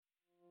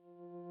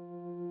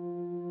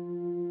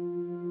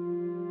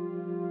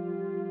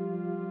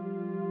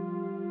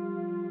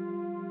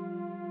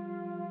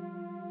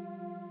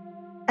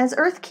As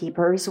Earth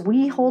Keepers,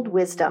 we hold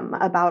wisdom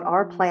about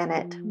our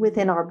planet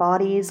within our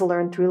bodies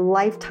learned through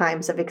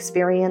lifetimes of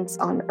experience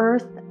on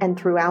Earth and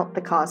throughout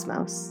the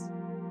cosmos.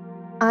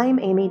 I'm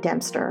Amy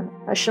Dempster,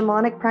 a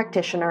shamanic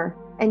practitioner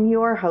and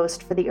your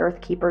host for the Earth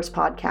Keepers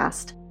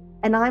podcast,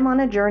 and I'm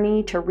on a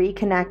journey to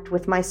reconnect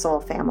with my soul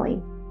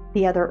family,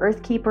 the other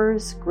Earth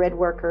Keepers, grid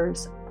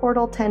workers,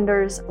 portal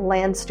tenders,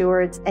 land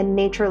stewards, and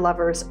nature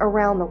lovers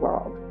around the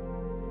world.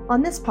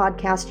 On this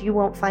podcast, you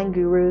won't find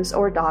gurus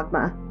or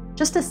dogma,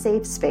 just a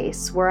safe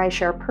space where I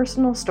share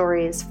personal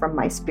stories from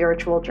my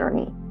spiritual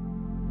journey.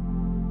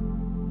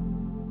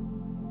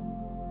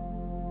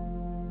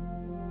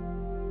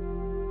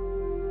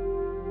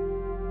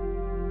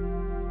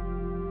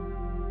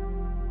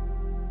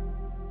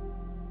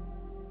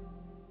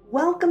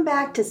 Welcome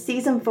back to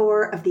Season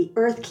 4 of the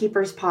Earth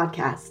Keepers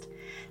podcast.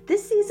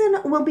 This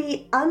season will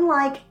be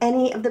unlike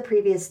any of the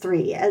previous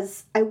 3,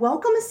 as I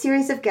welcome a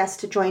series of guests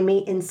to join me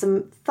in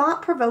some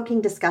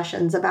thought-provoking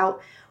discussions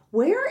about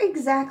where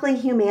exactly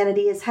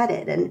humanity is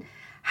headed and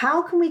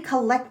how can we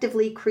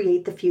collectively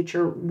create the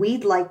future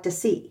we'd like to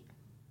see.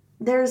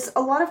 There's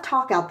a lot of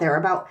talk out there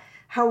about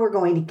how we're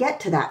going to get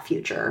to that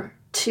future,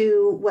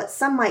 to what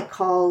some might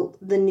call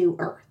the new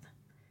Earth.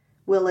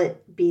 Will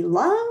it be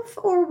love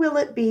or will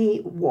it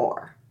be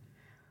war?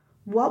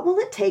 What will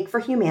it take for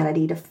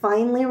humanity to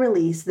finally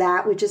release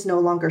that which is no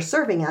longer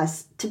serving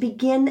us to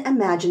begin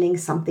imagining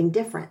something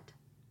different?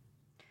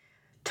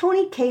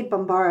 Tony Cade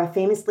Bambara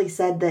famously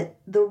said that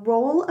the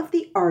role of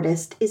the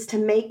artist is to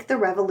make the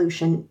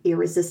revolution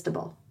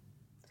irresistible.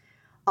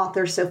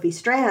 Author Sophie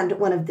Strand,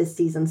 one of this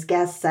season's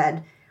guests,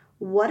 said,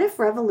 "What if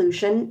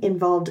revolution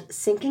involved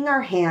sinking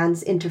our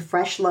hands into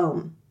fresh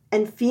loam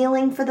and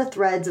feeling for the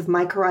threads of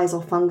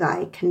mycorrhizal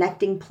fungi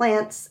connecting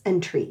plants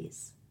and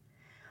trees?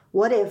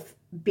 What if,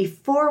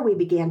 before we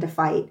began to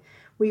fight,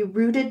 we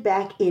rooted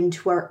back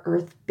into our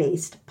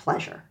earth-based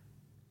pleasure?"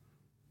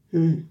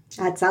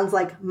 That sounds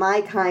like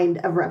my kind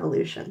of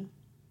revolution.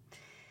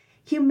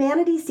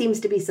 Humanity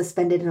seems to be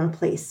suspended in a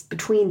place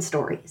between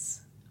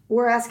stories.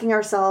 We're asking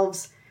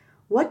ourselves,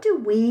 what do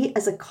we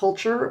as a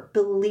culture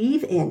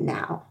believe in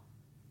now?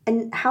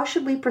 And how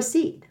should we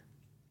proceed?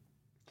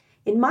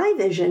 In my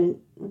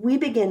vision, we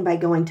begin by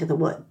going to the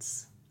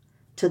woods,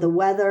 to the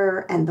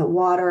weather and the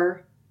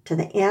water, to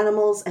the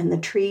animals and the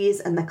trees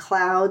and the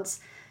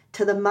clouds,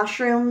 to the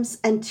mushrooms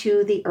and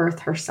to the earth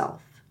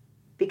herself.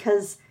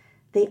 Because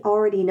they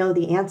already know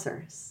the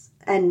answers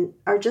and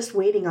are just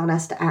waiting on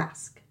us to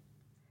ask.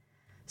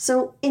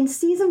 So in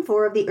Season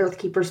 4 of the Earth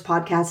Keepers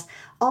podcast,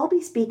 I'll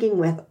be speaking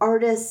with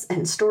artists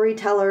and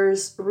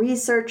storytellers,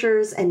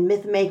 researchers and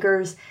myth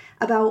makers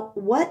about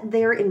what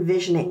they're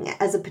envisioning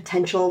as a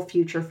potential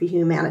future for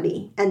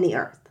humanity and the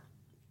Earth.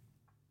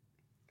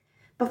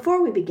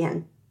 Before we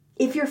begin,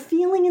 if you're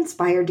feeling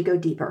inspired to go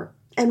deeper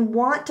and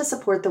want to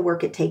support the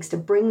work it takes to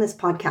bring this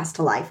podcast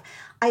to life,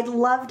 I'd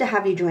love to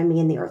have you join me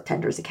in the Earth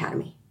Tenders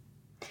Academy.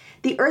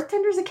 The Earth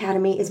Tenders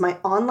Academy is my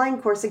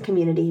online course and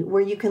community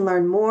where you can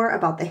learn more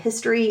about the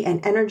history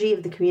and energy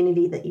of the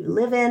community that you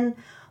live in,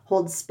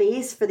 hold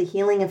space for the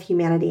healing of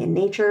humanity and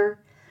nature,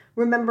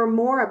 remember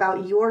more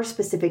about your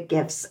specific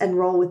gifts and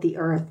role with the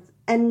earth,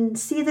 and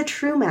see the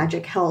true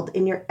magic held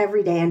in your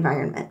everyday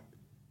environment.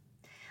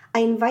 I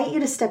invite you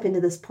to step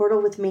into this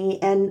portal with me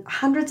and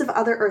hundreds of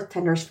other Earth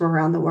Tenders from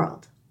around the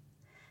world.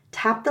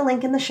 Tap the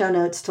link in the show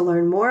notes to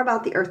learn more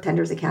about the Earth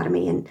Tenders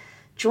Academy and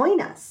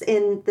join us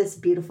in this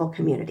beautiful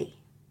community.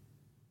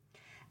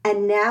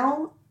 And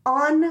now,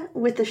 on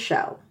with the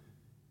show.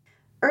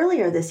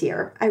 Earlier this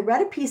year, I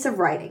read a piece of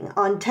writing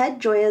on Ted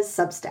Gioia's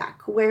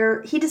Substack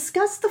where he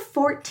discussed the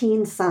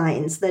 14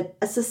 signs that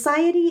a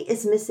society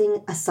is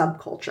missing a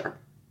subculture.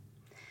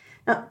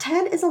 Now,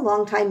 Ted is a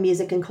longtime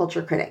music and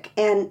culture critic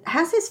and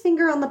has his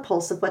finger on the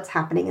pulse of what's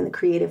happening in the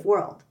creative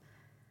world.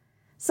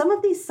 Some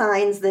of these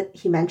signs that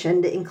he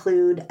mentioned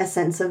include a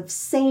sense of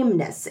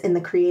sameness in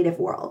the creative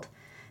world,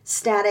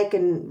 static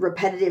and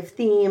repetitive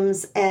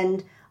themes,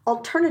 and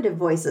alternative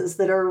voices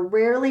that are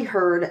rarely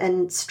heard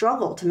and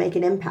struggle to make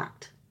an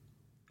impact.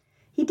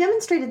 He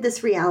demonstrated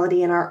this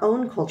reality in our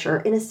own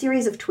culture in a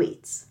series of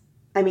tweets.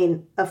 I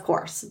mean, of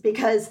course,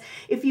 because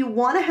if you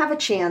want to have a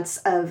chance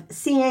of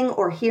seeing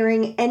or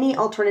hearing any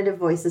alternative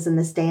voices in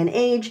this day and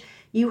age,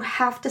 you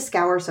have to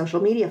scour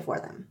social media for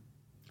them.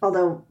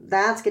 Although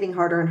that's getting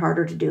harder and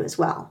harder to do as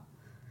well.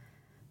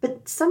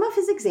 But some of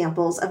his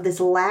examples of this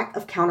lack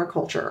of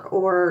counterculture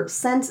or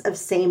sense of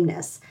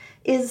sameness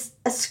is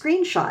a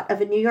screenshot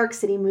of a New York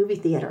City movie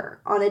theater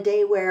on a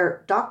day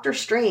where Doctor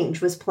Strange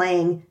was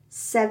playing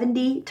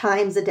 70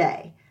 times a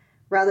day,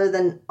 rather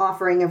than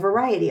offering a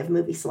variety of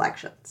movie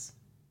selections.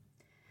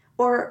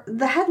 Or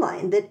the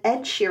headline that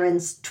Ed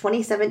Sheeran's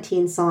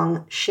 2017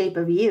 song Shape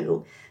of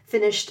You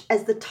finished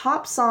as the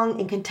top song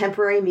in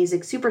contemporary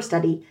music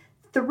superstudy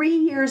 3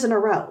 years in a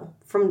row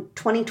from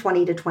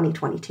 2020 to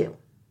 2022.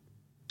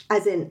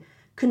 As in,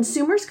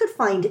 consumers could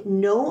find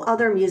no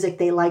other music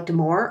they liked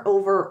more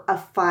over a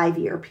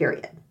 5-year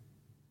period.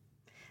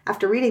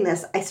 After reading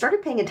this, I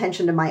started paying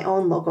attention to my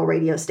own local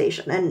radio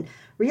station and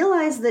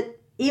realized that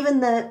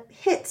Even the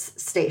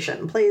hits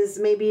station plays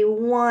maybe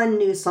one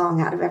new song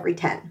out of every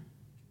 10.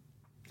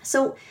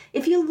 So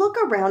if you look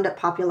around at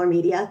popular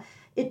media,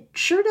 it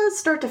sure does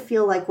start to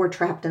feel like we're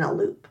trapped in a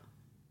loop.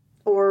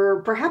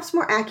 Or perhaps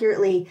more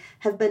accurately,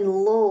 have been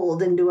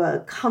lulled into a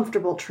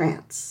comfortable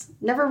trance,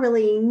 never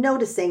really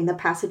noticing the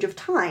passage of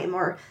time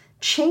or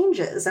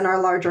changes in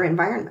our larger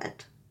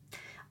environment.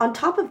 On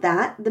top of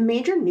that, the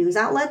major news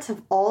outlets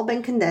have all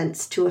been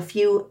condensed to a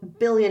few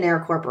billionaire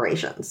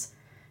corporations.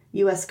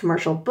 U.S.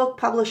 commercial book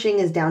publishing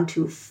is down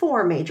to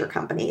 4 major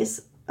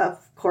companies,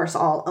 of course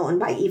all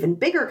owned by even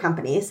bigger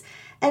companies,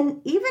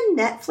 and even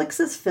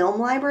Netflix's film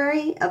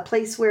library, a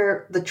place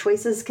where the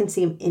choices can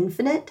seem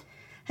infinite,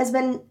 has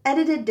been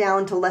edited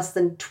down to less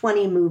than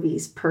 20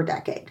 movies per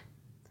decade.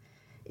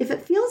 If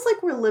it feels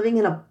like we're living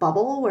in a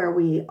bubble where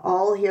we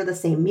all hear the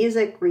same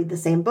music, read the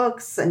same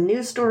books and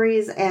news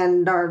stories,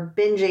 and are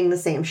binging the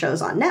same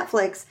shows on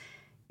Netflix,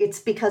 it's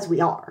because we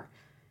are.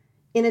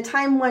 In a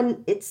time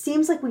when it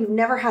seems like we've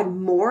never had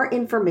more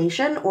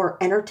information or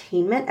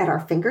entertainment at our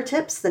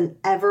fingertips than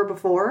ever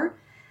before,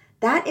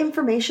 that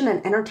information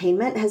and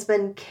entertainment has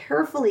been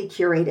carefully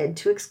curated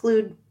to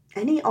exclude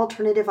any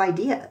alternative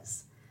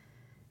ideas.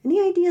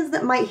 Any ideas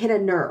that might hit a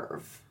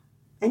nerve.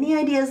 Any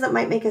ideas that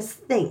might make us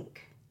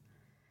think.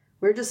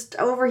 We're just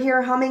over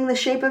here humming The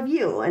Shape of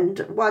You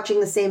and watching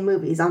the same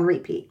movies on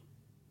repeat,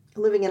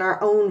 living in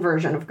our own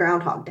version of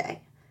Groundhog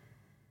Day.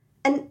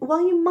 And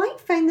while you might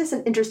find this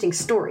an interesting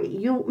story,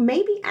 you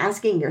may be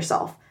asking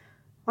yourself,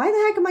 why the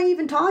heck am I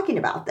even talking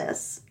about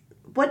this?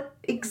 What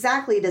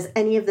exactly does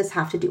any of this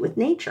have to do with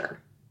nature?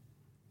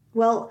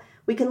 Well,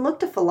 we can look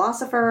to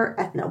philosopher,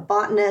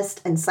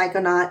 ethnobotanist, and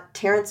psychonaut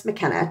Terence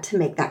McKenna to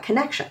make that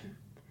connection.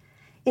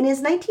 In his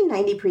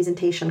 1990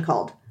 presentation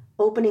called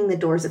Opening the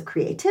Doors of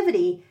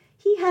Creativity,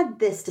 he had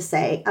this to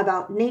say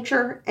about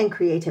nature and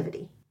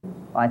creativity.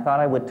 I thought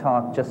I would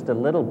talk just a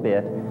little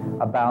bit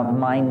about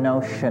my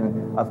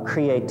notion of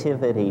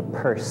creativity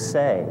per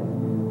se.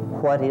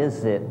 What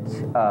is it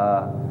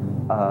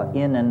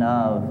in and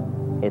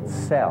of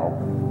itself?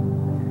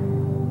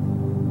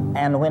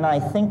 And when I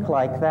think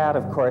like that,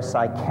 of course,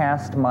 I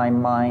cast my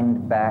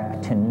mind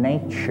back to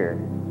nature.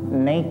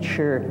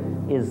 Nature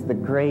is the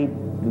great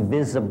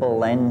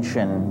visible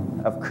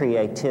engine of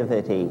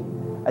creativity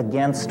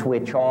against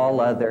which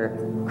all other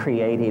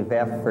creative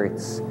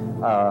efforts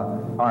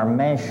are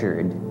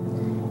measured.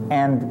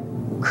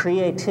 And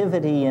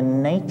creativity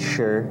in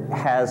nature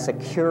has a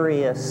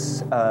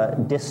curious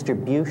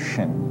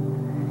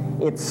distribution.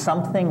 It's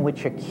something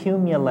which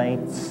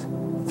accumulates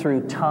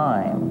through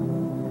time.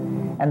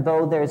 And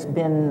though there's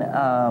been,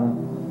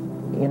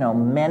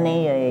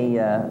 many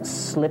a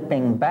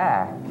slipping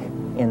back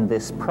in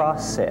this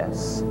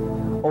process,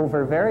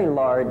 over very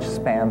large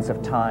spans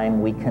of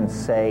time, we can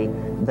say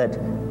that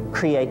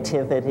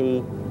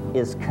creativity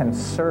is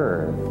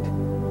conserved,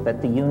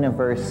 that the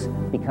universe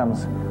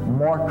becomes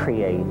more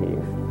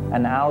creative,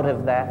 and out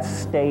of that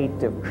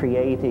state of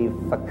creative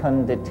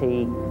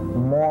fecundity,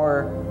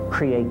 more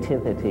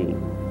creativity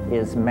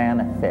is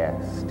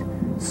manifest.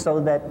 So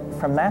that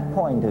from that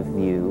point of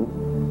view,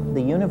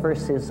 the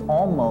universe is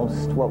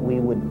almost what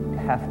we would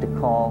have to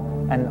call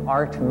an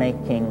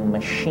art-making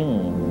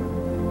machine,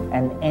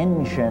 an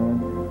engine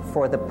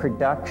for the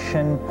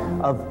production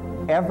of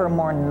ever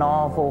more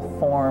novel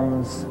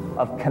forms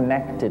of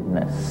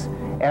connectedness,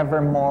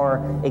 ever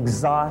more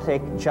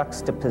exotic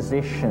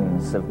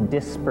juxtapositions of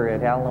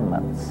disparate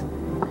elements.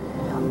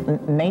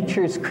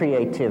 Nature's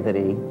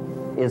creativity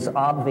is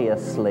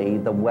obviously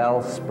the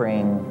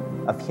wellspring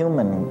of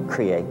human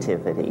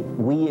creativity.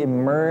 We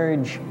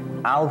emerge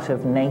out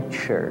of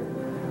nature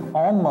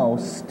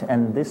almost,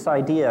 and this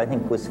idea I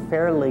think was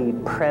fairly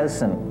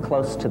present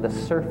close to the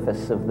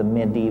surface of the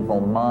medieval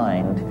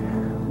mind,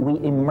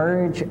 we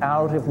emerge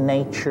out of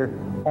nature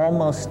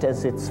almost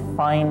as its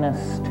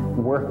finest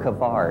work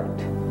of art.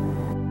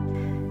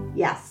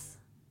 Yes,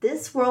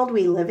 this world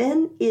we live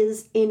in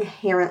is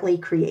inherently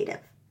creative.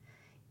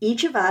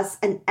 Each of us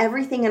and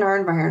everything in our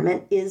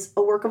environment is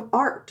a work of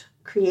art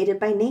created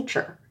by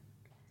nature.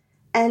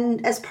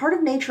 And as part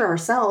of nature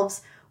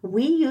ourselves,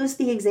 we use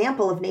the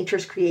example of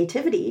nature's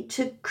creativity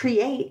to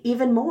create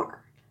even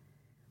more.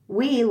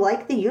 We,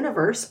 like the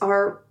universe,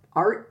 are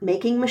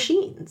art-making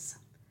machines.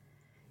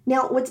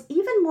 Now, what's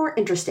even more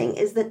interesting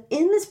is that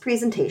in this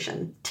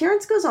presentation,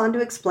 Terence goes on to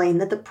explain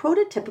that the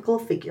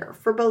prototypical figure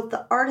for both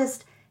the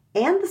artist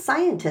and the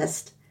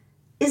scientist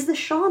is the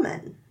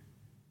shaman.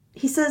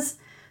 He says,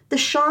 the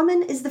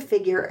shaman is the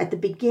figure at the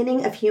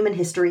beginning of human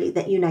history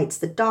that unites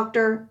the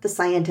doctor, the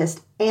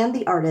scientist, and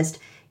the artist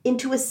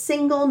into a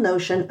single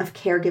notion of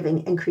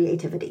caregiving and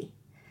creativity.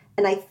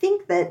 And I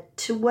think that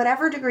to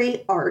whatever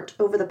degree art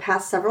over the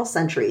past several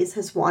centuries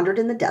has wandered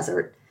in the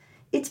desert,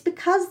 it's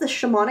because the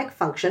shamanic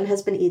function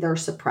has been either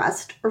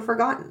suppressed or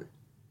forgotten.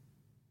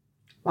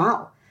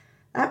 Wow,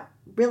 that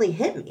really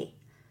hit me.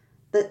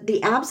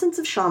 The absence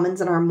of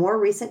shamans in our more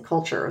recent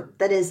culture,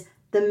 that is,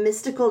 the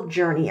mystical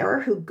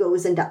journeyer who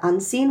goes into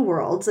unseen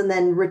worlds and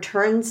then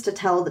returns to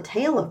tell the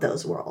tale of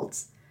those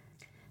worlds,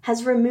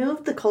 has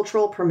removed the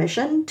cultural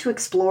permission to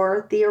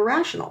explore the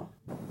irrational.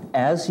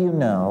 As you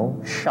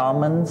know,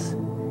 shamans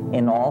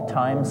in all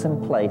times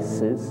and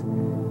places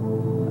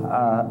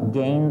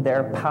gain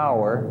their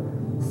power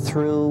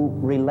through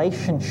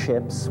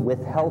relationships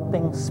with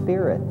helping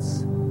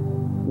spirits,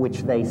 which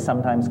they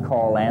sometimes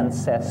call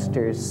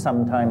ancestors,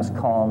 sometimes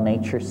call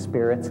nature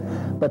spirits,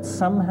 but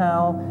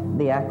somehow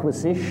the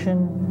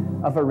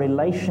acquisition of a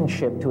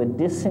relationship to a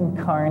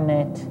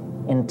disincarnate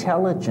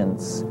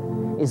intelligence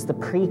is the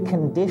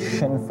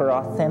precondition for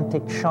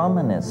authentic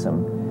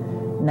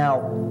shamanism.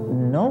 Now,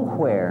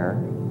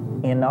 nowhere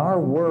in our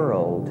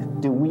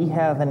world do we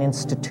have an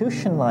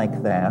institution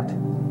like that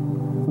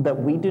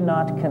we do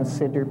not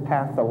consider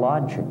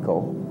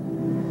pathological,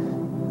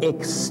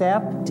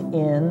 except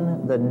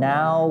in the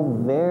now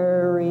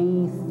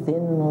very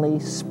thinly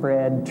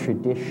spread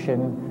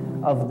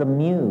tradition of the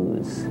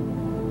muse,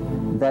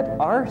 that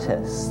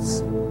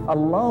artists,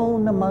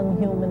 alone among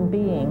human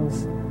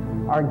beings,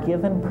 are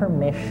given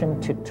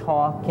permission to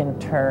talk in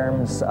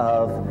terms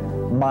of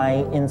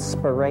my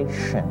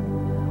inspiration,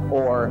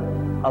 or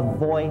a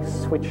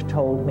voice which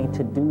told me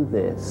to do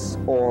this,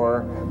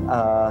 or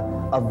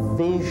a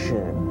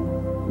vision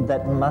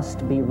that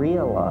must be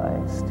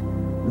realized.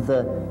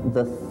 The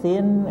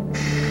thin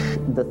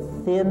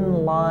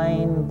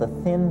line, the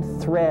thin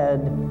thread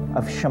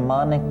of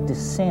shamanic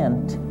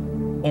descent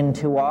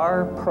into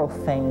our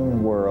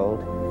profane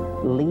world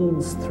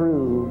leads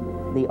through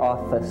the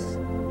office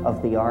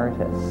of the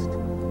artist.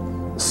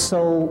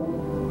 So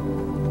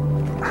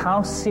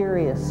how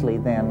seriously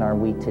then are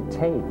we to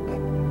take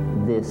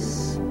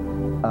this,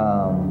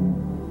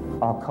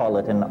 I'll call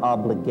it an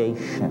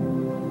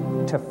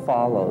obligation to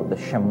follow the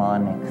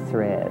shamanic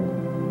thread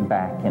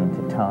back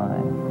into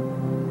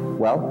time?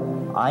 Well,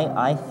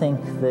 I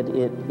think that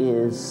it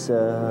is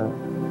a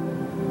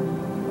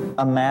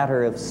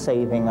matter of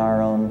saving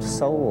our own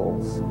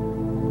souls,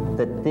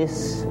 that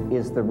this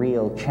is the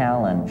real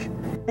challenge.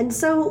 And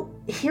so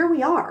here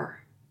we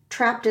are,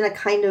 trapped in a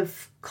kind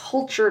of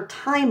culture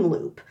time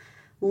loop,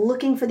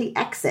 looking for the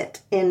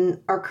exit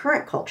in our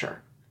current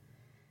culture.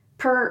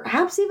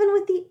 Perhaps even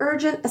with the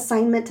urgent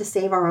assignment to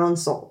save our own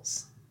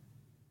souls.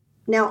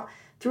 Now,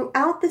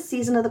 throughout this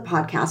season of the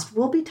podcast,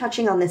 we'll be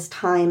touching on this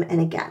time and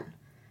again.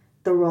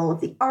 The role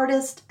of the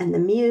artist and the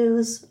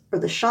muse, or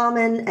the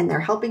shaman and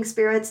their helping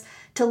spirits,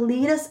 to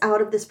lead us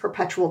out of this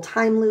perpetual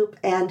time loop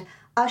and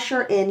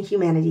usher in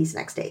humanity's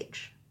next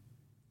age.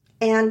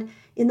 And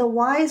in the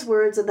wise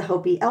words of the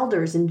Hopi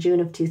elders in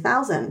June of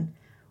 2000,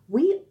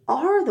 we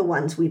are the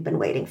ones we've been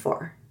waiting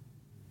for.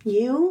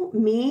 You,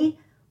 me,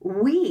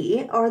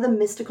 we are the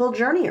mystical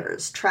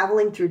journeyers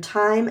traveling through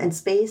time and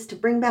space to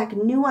bring back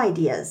new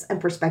ideas and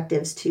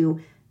perspectives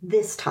to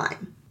this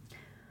time.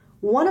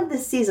 One of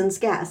this season's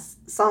guests,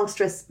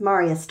 songstress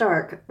Maria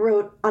Stark,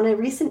 wrote on a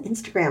recent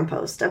Instagram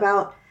post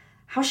about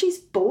how she's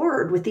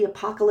bored with the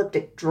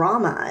apocalyptic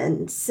drama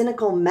and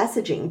cynical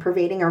messaging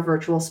pervading our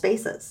virtual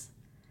spaces.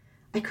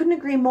 I couldn't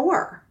agree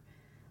more.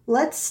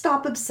 Let's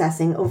stop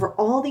obsessing over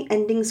all the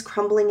endings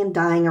crumbling and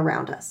dying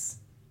around us.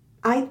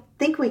 I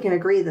think we can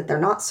agree that they're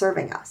not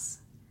serving us.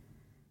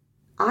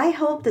 I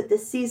hope that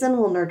this season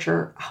will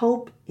nurture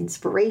hope,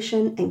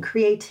 inspiration, and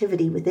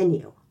creativity within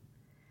you.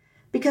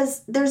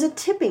 Because there's a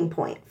tipping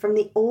point from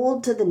the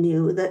old to the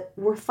new that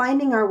we're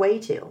finding our way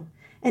to,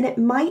 and it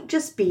might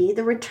just be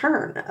the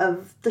return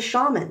of the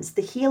shamans,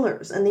 the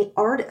healers, and the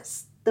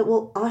artists that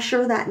will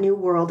usher that new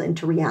world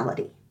into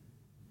reality.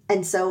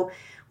 And so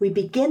we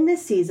begin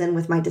this season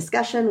with my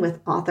discussion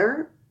with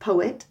author,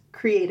 poet,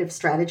 creative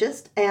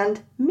strategist,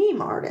 and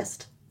meme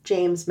artist,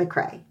 James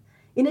McCrae.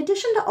 In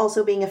addition to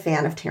also being a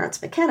fan of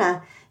Terence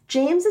McKenna,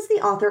 James is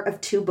the author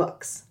of 2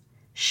 books,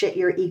 Shit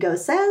Your Ego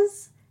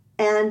Says,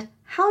 and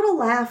How to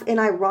Laugh in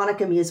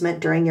Ironic Amusement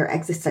During Your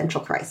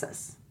Existential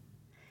Crisis.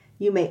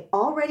 You may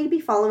already be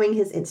following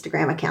his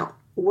Instagram account,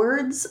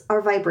 Words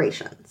Are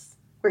Vibrations,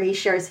 where he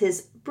shares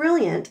his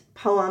brilliant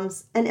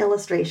poems and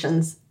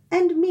illustrations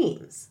and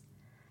memes.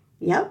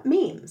 Yep,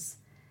 memes.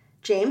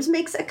 James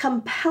makes a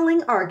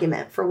compelling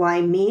argument for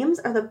why memes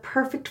are the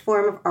perfect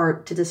form of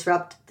art to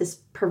disrupt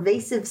this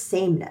pervasive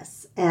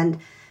sameness and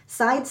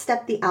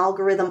sidestep the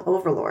algorithm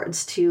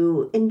overlords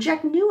to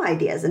inject new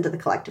ideas into the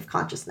collective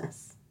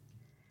consciousness.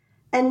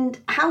 And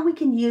how we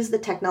can use the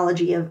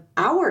technology of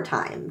our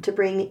time to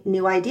bring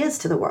new ideas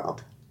to the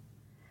world.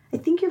 I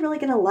think you're really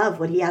going to love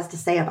what he has to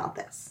say about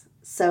this.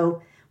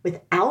 So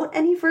without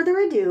any further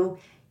ado,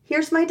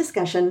 here's my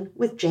discussion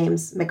with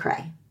James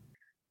McCrae.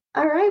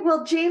 All right.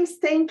 Well, James,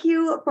 thank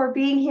you for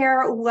being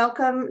here.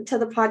 Welcome to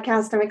the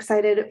podcast. I'm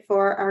excited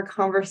for our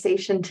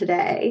conversation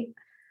today.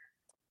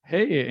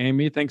 Hey,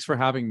 Amy. Thanks for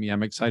having me.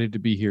 I'm excited to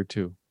be here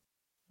too.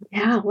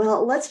 Yeah.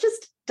 Well, let's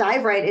just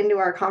dive right into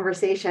our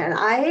conversation.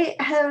 I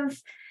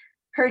have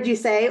heard you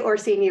say or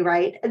seen you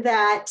write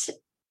that,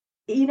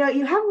 you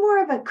have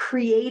more of a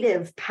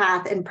creative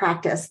path and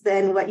practice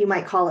than what you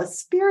might call a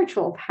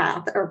spiritual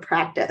path or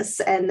practice.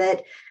 And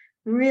that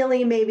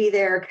really maybe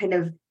they're kind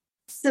of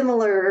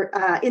similar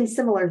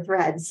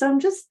threads. So I'm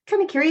just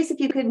kind of curious if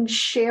you can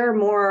share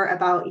more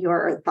about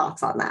your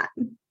thoughts on that.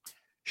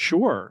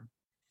 Sure.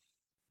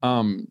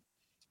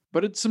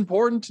 But it's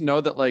important to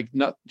know that, like,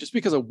 not just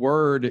because a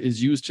word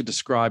is used to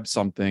describe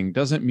something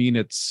doesn't mean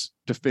it's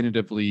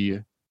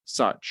definitively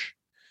such.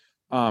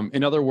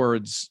 In other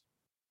words,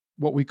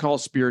 what we call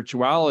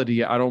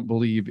spirituality, I don't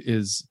believe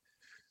is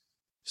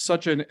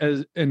such an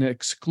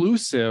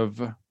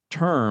exclusive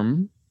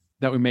term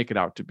that we make it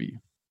out to be.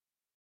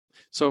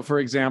 So, for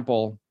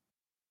example,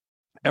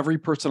 every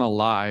person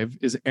alive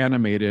is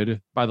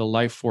animated by the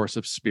life force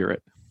of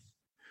spirit.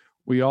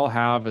 We all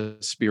have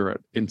a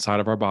spirit inside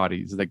of our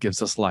bodies that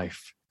gives us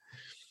life.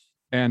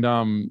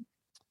 And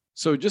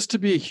so just to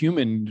be a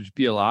human, to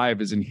be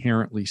alive, is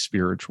inherently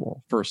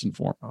spiritual, first and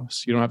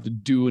foremost. You don't have to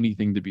do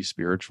anything to be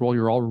spiritual.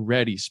 You're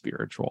already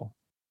spiritual.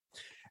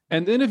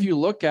 And then if you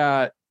look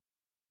at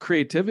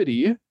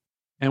creativity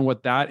and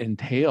what that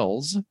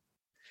entails,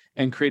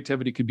 and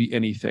creativity could be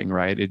anything,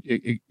 right?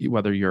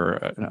 Whether you're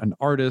an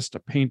artist, a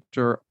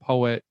painter, a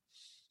poet,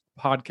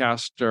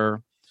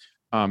 podcaster,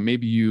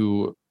 maybe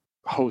you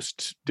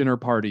host dinner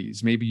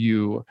parties, maybe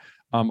you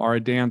are a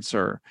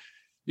dancer,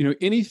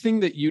 anything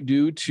that you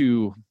do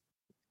to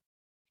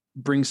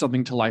bring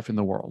something to life in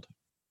the world,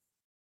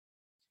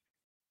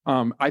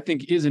 I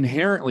think is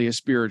inherently a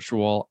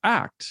spiritual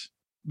act,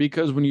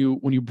 because when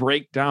you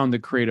break down the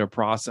creative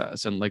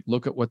process and like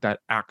look at what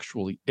that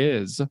actually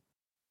is,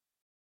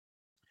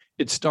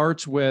 it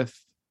starts with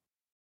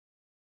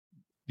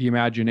the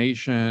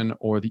imagination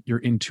or your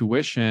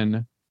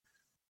intuition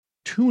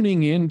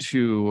tuning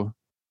into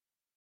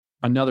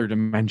another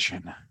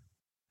dimension.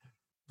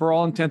 For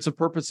all intents and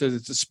purposes,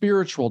 it's a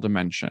spiritual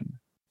dimension.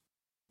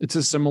 It's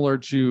as similar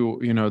to,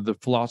 the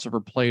philosopher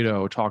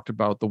Plato talked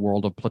about the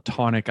world of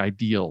Platonic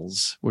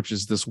ideals, which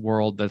is this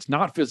world that's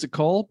not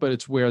physical, but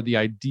it's where the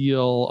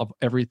ideal of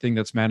everything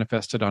that's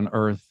manifested on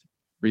earth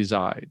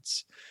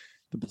resides.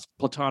 The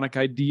Platonic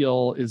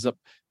ideal is a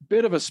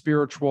bit of a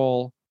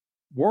spiritual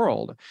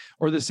world.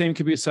 Or the same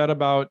could be said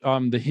about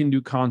the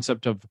Hindu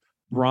concept of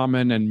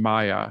Brahman and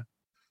Maya,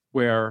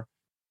 where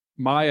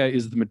Maya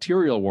is the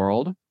material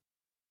world,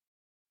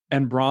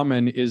 and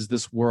Brahman is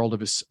this world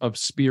of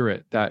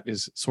spirit that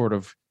is sort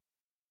of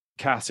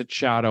casts its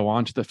shadow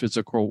onto the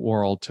physical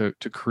world to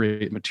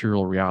create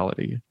material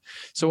reality.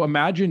 So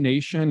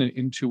imagination and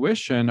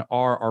intuition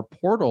are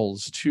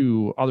portals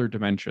to other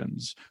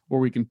dimensions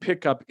where we can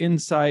pick up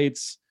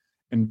insights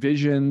and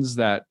visions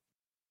that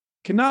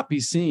cannot be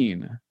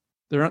seen.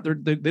 They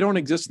don't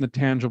exist in the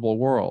tangible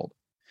world.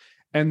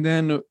 And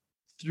then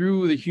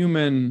through the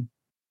human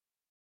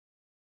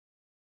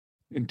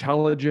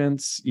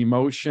intelligence,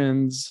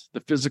 emotions,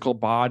 the physical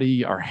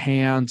body, our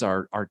hands,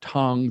 our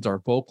tongues, our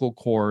vocal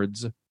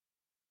cords,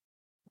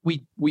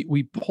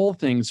 we pull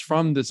things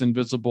from this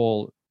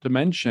invisible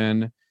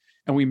dimension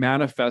and we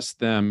manifest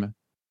them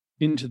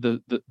into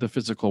the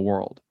physical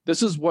world.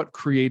 This is what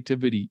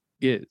creativity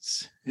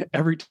is.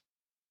 Every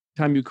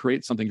time you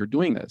create something, you're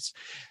doing this.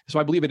 So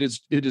I believe it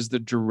is the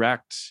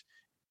direct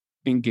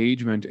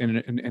engagement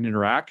and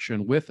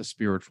interaction with the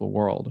spiritual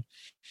world.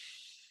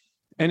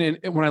 And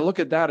when I look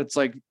at that, it's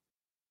like,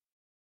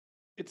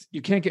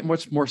 you can't get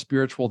much more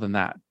spiritual than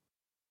that.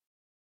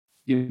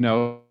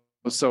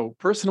 So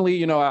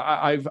personally,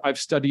 I've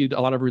studied a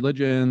lot of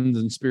religions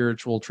and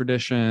spiritual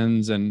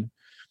traditions and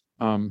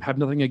have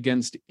nothing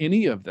against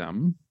any of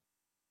them.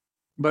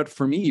 But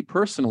for me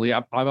personally,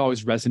 I've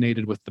always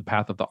resonated with the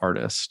path of the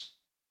artist.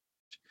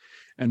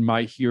 And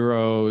my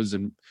heroes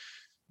and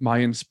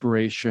my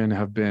inspiration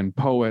have been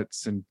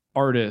poets and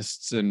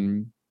artists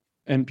and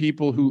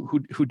people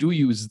who do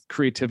use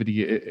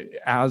creativity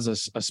as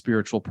a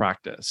spiritual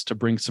practice to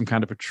bring some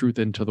kind of a truth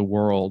into the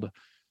world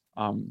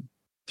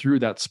through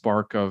that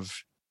spark of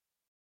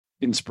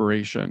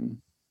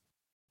inspiration,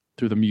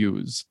 through the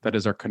muse that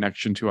is our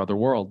connection to other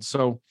worlds.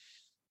 So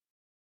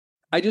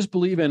I just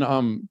believe in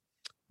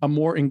a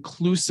more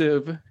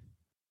inclusive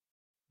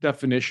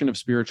definition of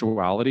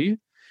spirituality,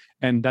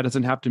 and that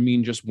doesn't have to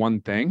mean just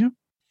one thing.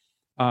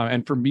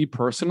 And for me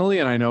personally,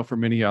 and I know for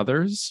many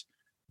others,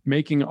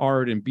 making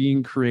art and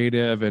being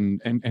creative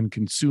and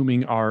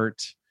consuming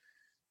art,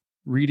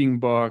 reading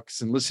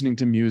books and listening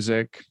to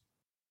music,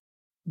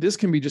 this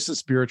can be just as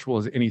spiritual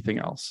as anything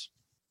else.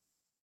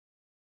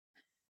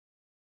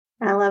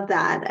 I love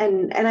that.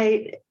 And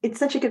it's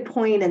such a good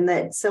point in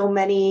that so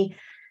many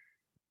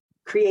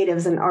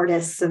creatives and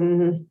artists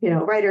and,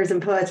 writers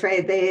and poets,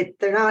 right?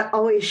 They're not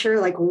always sure,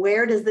 like,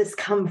 where does this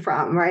come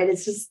from, right?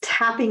 It's just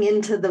tapping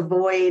into the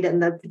void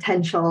and the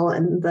potential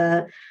and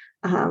the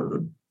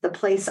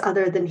place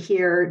other than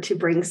here to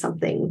bring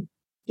something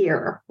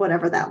here,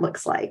 whatever that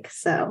looks like.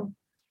 So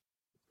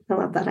I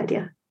love that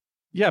idea.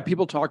 Yeah,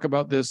 people talk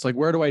about this, like,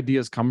 where do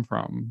ideas come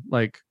from?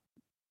 Like,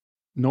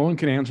 no one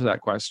can answer that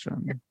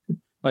question.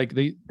 Like,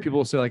 people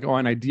will say, like, oh,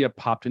 an idea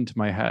popped into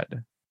my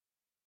head.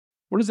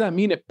 What does that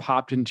mean? It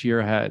popped into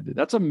your head.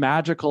 That's a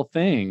magical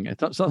thing.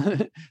 It's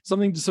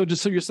something.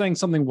 So you're saying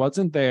something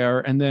wasn't there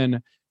and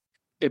then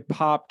it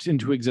popped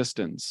into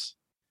existence.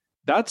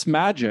 That's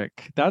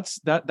magic. That's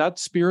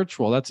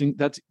spiritual. That's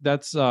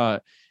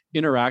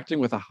interacting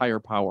with a higher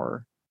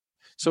power.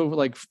 So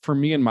like for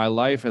me in my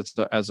life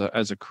as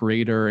a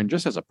creator and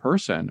just as a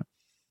person,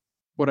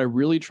 what I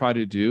really try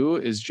to do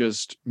is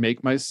just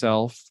make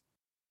myself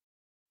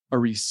a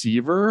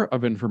receiver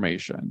of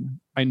information.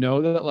 I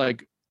know that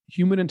like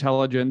human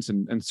intelligence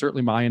and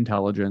certainly my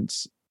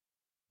intelligence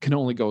can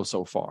only go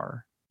so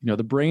far.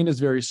 The brain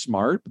is very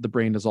smart, but the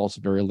brain is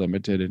also very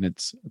limited in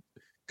its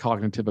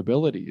cognitive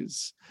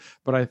abilities.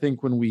 But I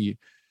think when we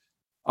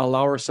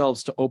allow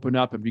ourselves to open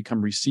up and become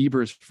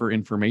receivers for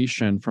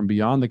information from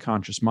beyond the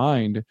conscious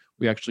mind,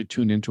 we actually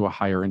tune into a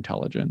higher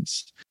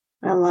intelligence.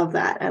 I love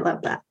that. I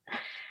love that.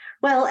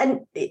 Well,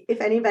 and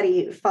if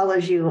anybody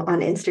follows you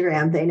on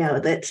Instagram, they know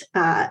that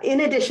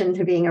in addition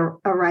to being a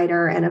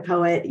writer and a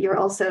poet, you're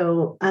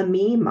also a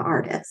meme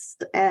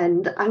artist.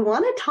 And I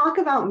want to talk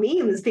about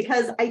memes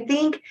because I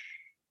think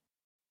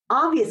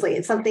obviously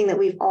it's something that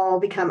we've all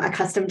become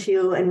accustomed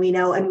to, and we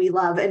know and we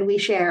love and we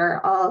share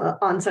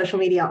on social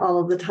media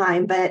all of the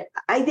time. But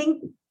I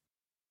think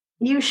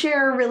you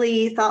share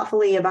really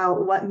thoughtfully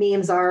about what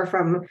memes are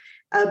from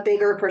a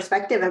bigger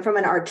perspective and from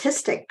an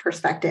artistic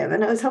perspective.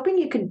 And I was hoping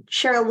you could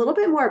share a little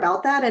bit more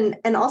about that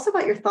and also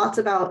about your thoughts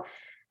about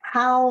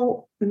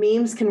how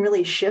memes can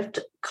really shift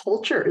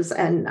cultures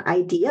and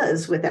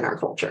ideas within our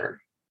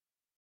culture.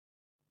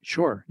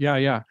 Sure.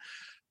 Yeah.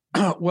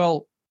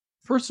 Well,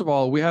 first of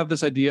all, we have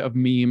this idea of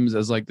memes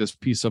as like this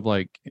piece of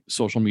like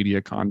social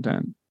media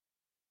content.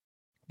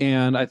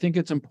 And I think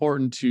it's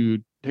important to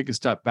take a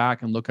step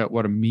back and look at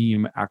what a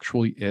meme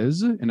actually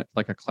is in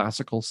like a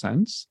classical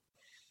sense.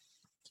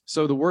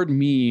 So the word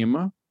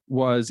meme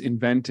was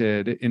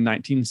invented in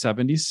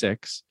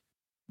 1976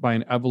 by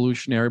an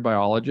evolutionary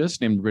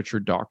biologist named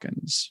Richard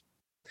Dawkins.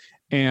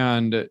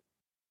 And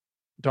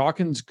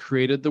Dawkins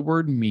created the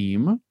word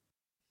meme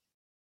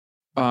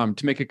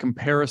to make a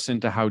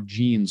comparison to how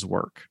genes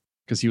work,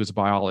 because he was a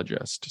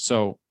biologist.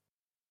 So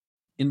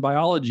in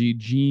biology,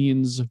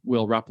 genes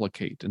will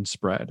replicate and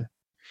spread,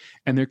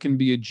 and there can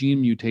be a gene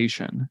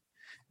mutation.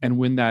 And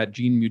when that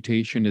gene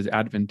mutation is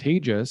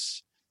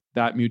advantageous,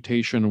 that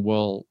mutation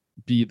will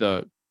be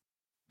the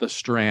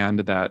strand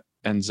that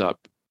ends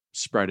up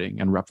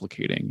spreading and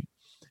replicating.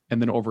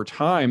 And then over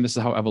time, this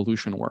is how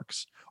evolution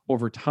works.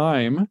 Over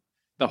time,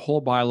 the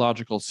whole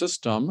biological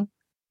system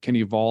can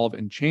evolve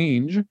and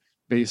change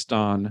based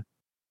on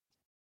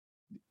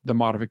the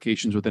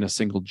modifications within a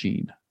single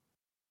gene.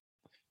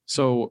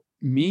 So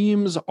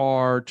memes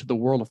are to the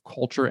world of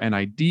culture and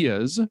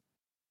ideas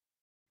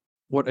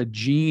what a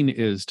gene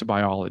is to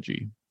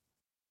biology.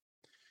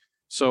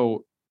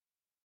 So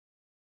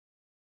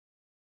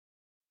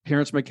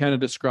Terence McKenna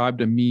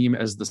described a meme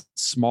as the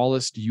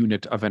smallest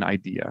unit of an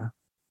idea.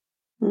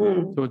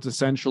 So it's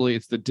essentially,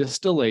 it's the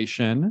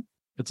distillation.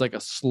 It's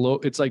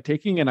like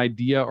taking an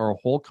idea or a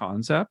whole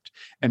concept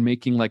and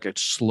making like a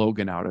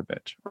slogan out of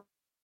it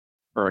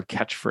or a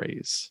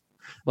catchphrase.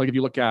 Like if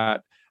you look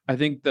at, I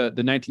think the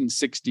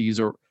 1960s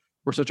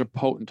were such a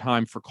potent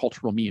time for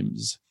cultural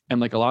memes. And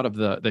like a lot of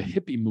the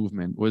hippie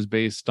movement was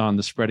based on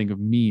the spreading of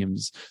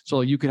memes. So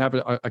you could have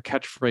a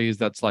catchphrase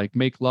that's like,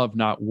 make love,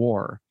 not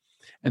war.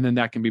 And then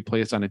that can be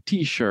placed on a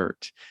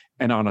t-shirt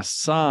and on a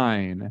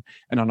sign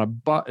and on a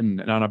button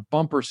and on a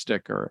bumper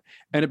sticker.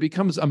 And it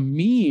becomes a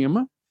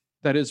meme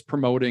that is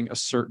promoting a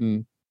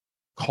certain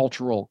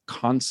cultural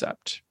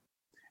concept.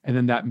 And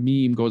then that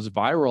meme goes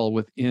viral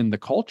within the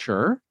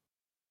culture,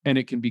 and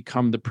it can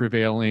become the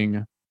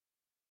prevailing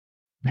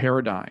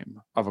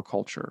paradigm of a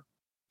culture.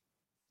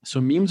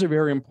 So memes are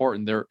very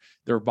important. They're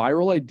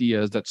viral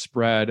ideas that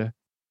spread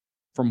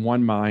from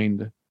one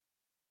mind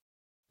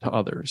to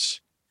others.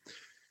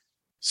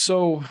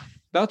 So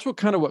that's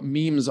what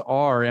memes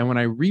are. And when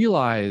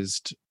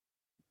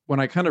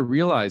I kind of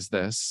realized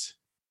this,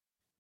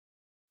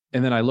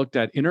 and then I looked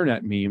at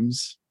internet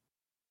memes,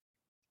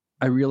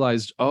 I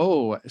realized,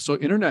 so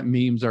internet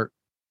memes are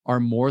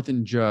more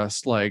than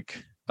just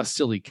like a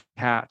silly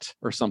cat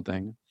or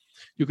something.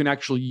 You can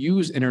actually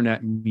use internet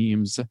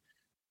memes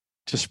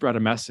to spread a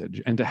message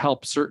and to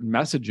help certain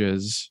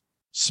messages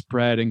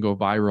spread and go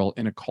viral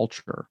in a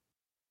culture.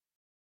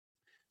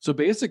 So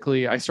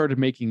basically, I started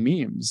making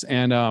memes,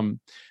 and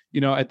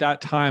at that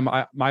time,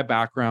 my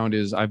background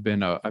is I've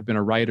been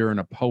a writer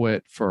and a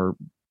poet for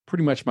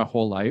pretty much my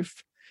whole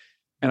life,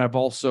 and I've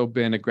also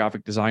been a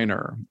graphic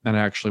designer, and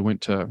I actually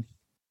went to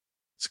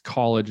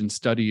college and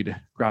studied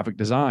graphic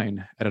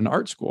design at an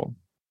art school.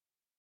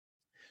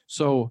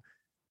 So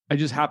I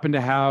just happen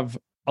to have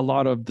a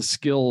lot of the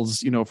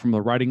skills, from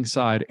the writing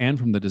side and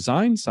from the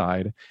design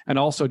side, and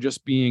also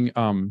just being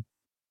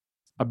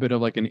a bit of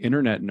like an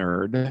internet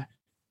nerd.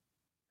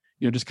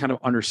 Just kind of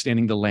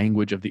understanding the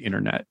language of the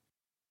internet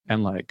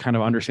and like kind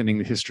of understanding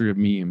the history of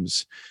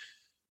memes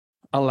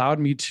allowed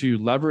me to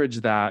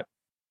leverage that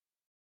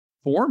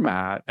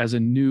format as a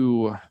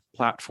new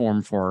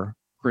platform for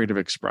creative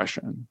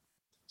expression.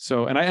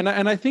 So, and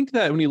I think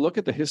that when you look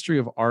at the history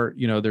of art,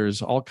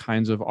 there's all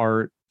kinds of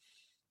art,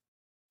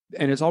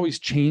 and it's always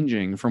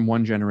changing from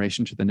one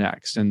generation to the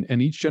next.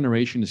 And each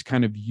generation is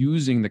kind of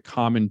using the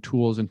common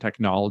tools and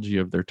technology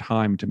of their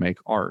time to make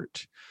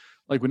art.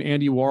 Like when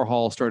Andy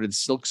Warhol started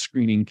silk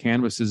screening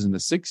canvases in the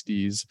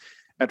 60s,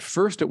 at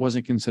first it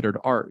wasn't considered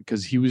art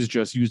because he was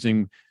just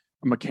using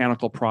a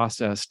mechanical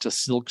process to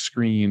silk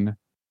screen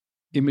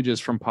images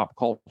from pop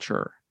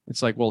culture.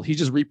 It's like, well, he's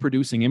just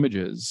reproducing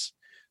images.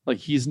 Like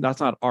that's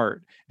not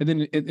art. And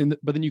then,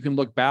 but then you can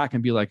look back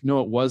and be like,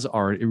 no, it was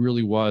art. It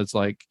really was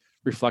like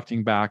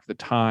reflecting back the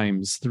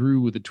times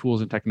through the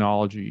tools and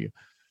technology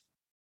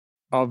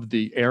of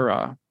the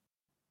era.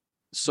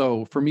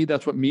 So for me,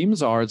 that's what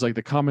memes are. It's like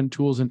the common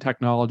tools and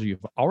technology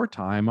of our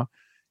time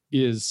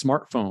is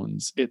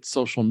smartphones, it's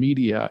social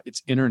media,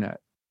 it's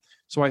internet.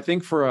 So I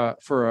think for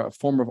a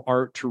form of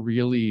art to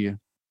really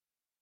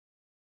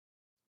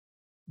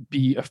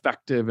be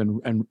effective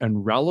and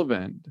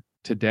relevant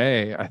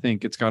today, I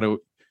think it's got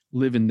to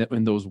live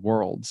in those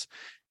worlds.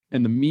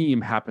 And the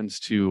meme happens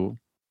to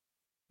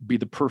be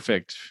the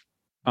perfect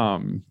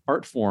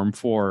art form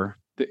for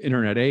the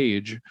internet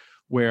age,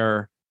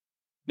 where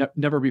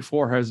never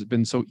before has it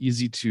been so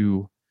easy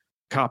to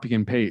copy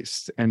and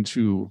paste and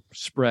to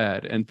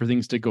spread and for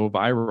things to go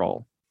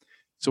viral.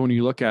 So when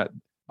you look at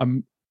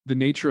the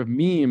nature of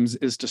memes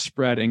is to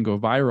spread and go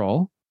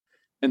viral,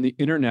 and the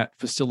internet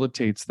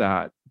facilitates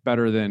that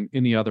better than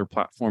any other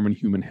platform in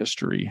human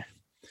history.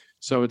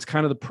 So it's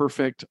kind of the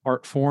perfect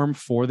art form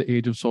for the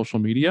age of social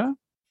media.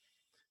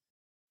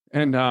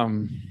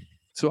 And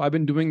so I've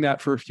been doing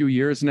that for a few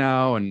years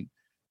now, and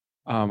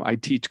I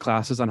teach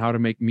classes on how to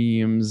make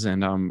memes,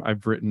 and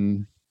I've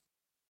written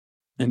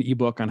an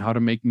ebook on how to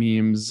make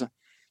memes,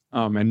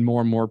 and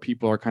more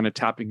people are kind of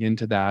tapping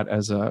into that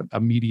as a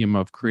medium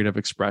of creative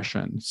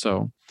expression.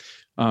 So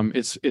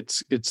it's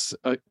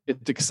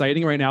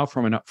exciting right now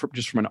from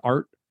an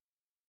art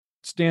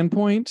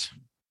standpoint,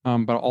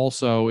 but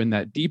also in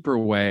that deeper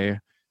way,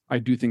 I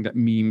do think that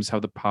memes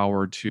have the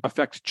power to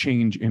affect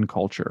change in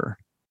culture,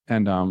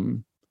 and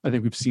I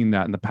think we've seen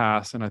that in the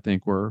past, and I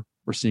think we're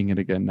seeing it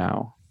again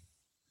now.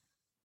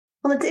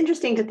 Well, it's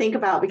interesting to think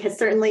about because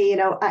certainly,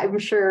 I'm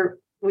sure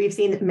we've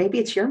seen maybe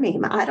it's your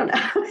meme. I don't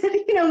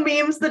know,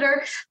 memes that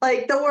are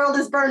like the world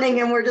is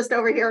burning and we're just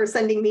over here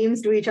sending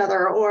memes to each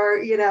other,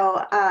 or,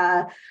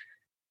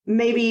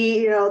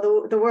 maybe,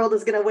 the world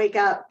is going to wake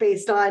up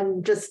based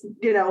on just,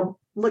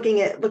 looking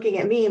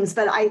at memes.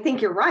 But I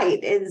think you're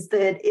right, is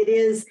that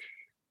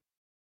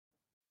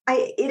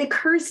it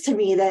occurs to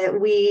me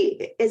that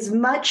we, as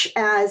much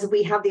as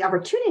we have the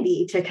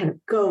opportunity to kind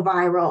of go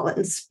viral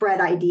and spread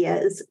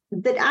ideas,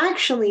 that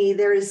actually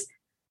there's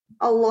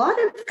a lot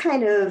of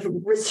kind of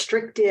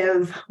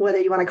restrictive, whether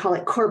you want to call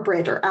it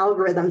corporate or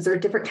algorithms or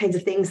different kinds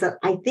of things that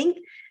I think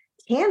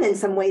can in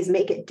some ways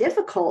make it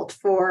difficult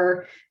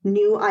for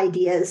new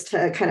ideas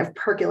to kind of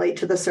percolate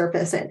to the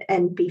surface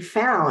and be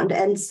found.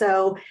 And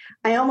so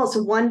I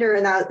almost wonder,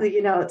 and that,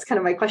 it's kind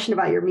of my question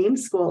about your meme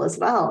school as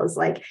well, is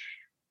like,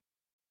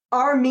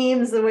 are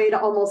memes the way to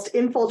almost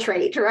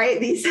infiltrate, right,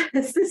 these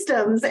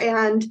systems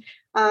and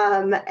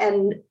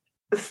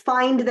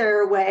find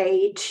their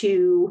way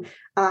to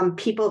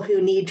people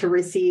who need to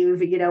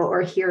receive,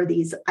 or hear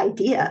these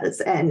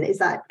ideas? And is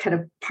that kind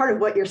of part of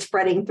what you're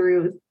spreading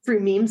through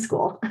meme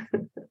school?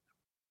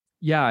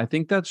 Yeah, I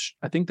think that's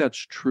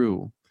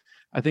true.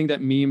 I think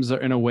that memes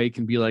are, in a way,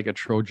 can be like a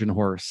Trojan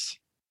horse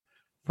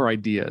for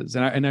ideas.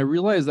 And I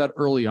realized that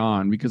early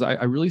on, because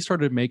I really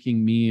started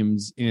making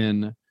memes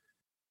in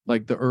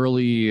like the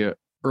early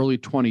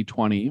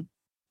 2020,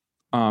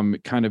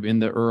 kind of in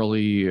the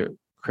early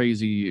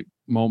crazy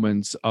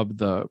moments of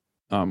the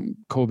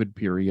COVID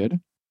period.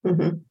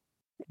 Mm-hmm.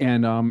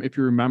 And if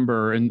you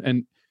remember,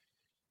 and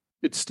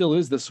it still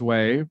is this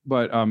way,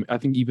 but I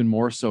think even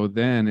more so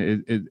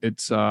then,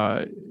 it's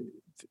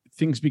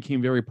things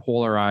became very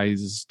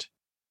polarized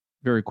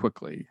very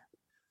quickly.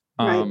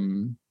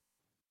 Right.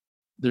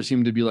 There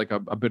seemed to be like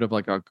a bit of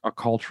like a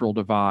cultural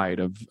divide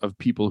of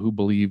people who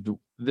believed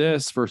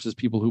this versus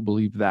people who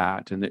believe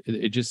that, and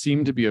it just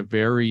seemed to be a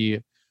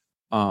very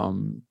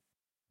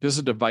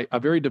a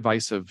very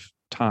divisive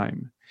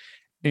time.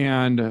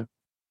 And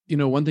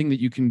one thing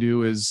that you can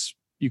do is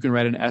you can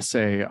write an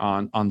essay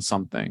on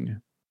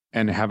something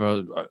and have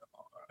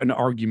an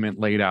argument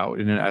laid out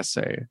in an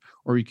essay,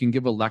 or you can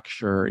give a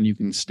lecture and you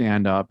can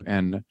stand up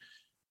and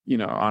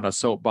on a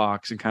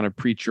soapbox and kind of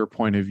preach your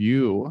point of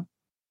view.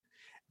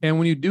 And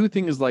when you do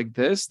things like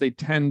this, they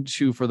tend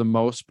to, for the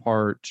most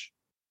part,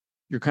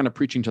 you're kind of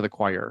preaching to the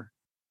choir.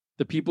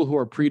 The people who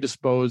are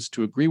predisposed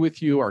to agree with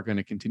you are going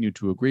to continue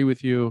to agree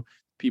with you.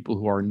 People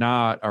who are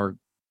not are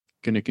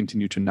going to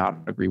continue to not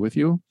agree with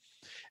you.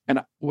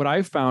 And what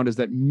I've found is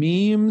that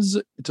memes,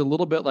 it's a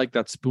little bit like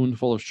that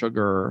spoonful of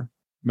sugar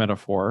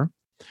metaphor,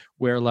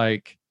 where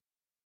like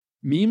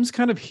memes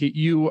kind of hit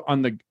you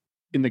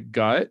in the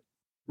gut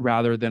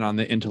rather than on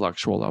the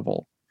intellectual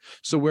level.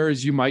 So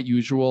whereas you might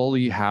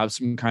usually have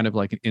some kind of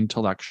like an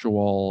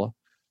intellectual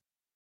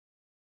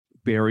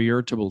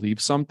barrier to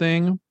believe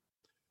something,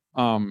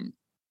 a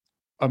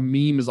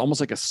meme is almost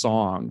like a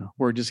song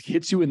where it just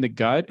hits you in the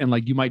gut, and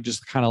like you might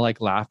just kind of like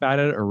laugh at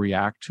it or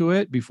react to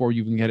it before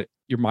you even get it.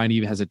 Your mind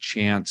even has a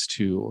chance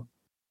to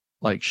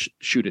like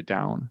shoot it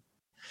down.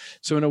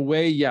 So in a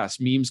way, yes,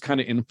 memes kind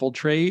of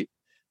infiltrate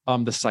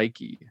the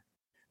psyche.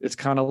 It's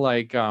kind of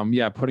like,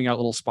 putting out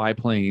little spy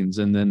planes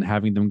and then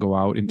having them go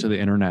out into the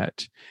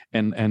internet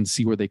and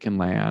see where they can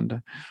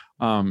land.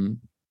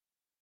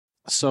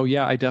 So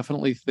yeah, I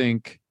definitely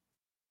think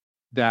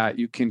that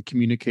you can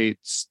communicate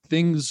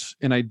things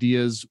and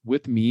ideas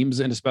with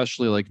memes, and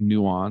especially like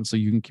nuance. So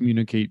you can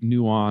communicate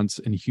nuance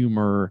and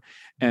humor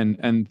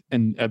and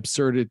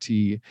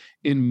absurdity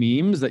in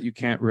memes that you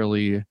can't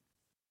really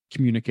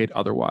communicate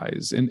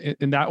otherwise. And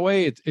in that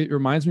way, it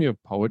reminds me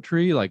of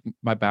poetry. Like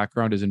my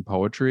background is in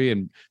poetry,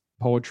 and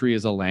poetry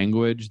is a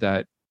language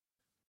that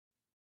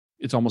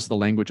it's almost the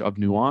language of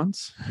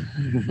nuance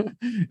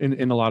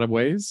in a lot of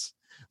ways,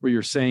 where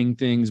you're saying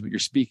things, but you're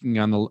speaking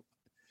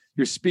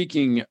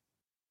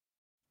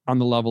on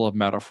the level of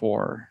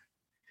metaphor,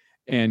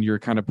 and you're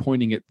kind of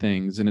pointing at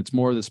things, and it's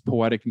more this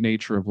poetic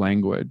nature of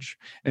language.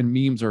 And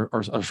memes are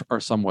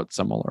somewhat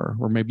similar,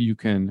 where maybe you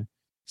can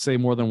say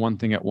more than one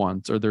thing at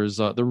once, or there's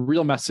the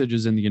real message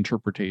is in the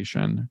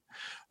interpretation.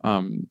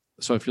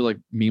 So I feel like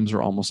memes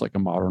are almost like a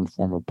modern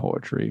form of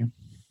poetry.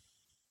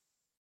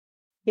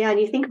 Yeah, and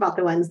you think about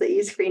the ones that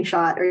you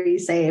screenshot or you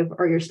save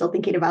or you're still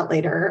thinking about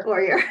later,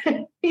 or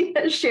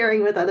you're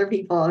sharing with other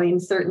people. I mean,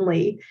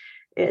 certainly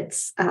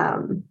it's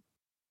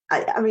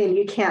I mean,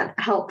 you can't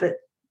help but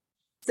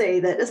say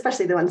that,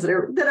 especially the ones that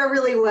are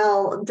really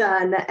well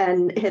done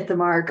and hit the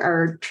mark,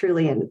 are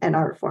truly an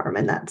art form.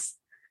 And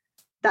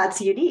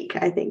that's unique,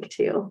 I think,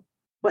 to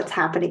what's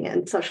happening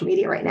in social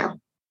media right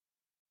now.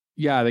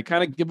 Yeah, they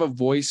kind of give a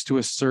voice to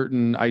a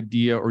certain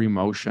idea or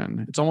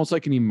emotion. It's almost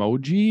like an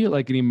emoji.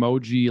 Like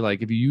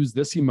if you use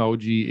this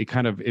emoji,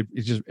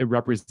 it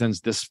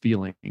represents this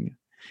feeling.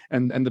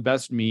 And the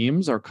best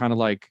memes are kind of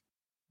like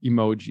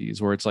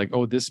emojis, where it's like,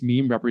 oh, this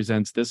meme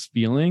represents this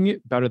feeling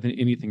better than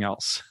anything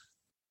else.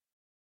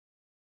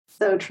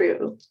 So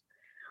true.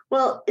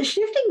 Well,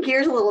 shifting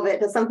gears a little bit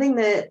to something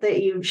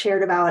that you've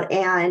shared about,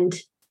 and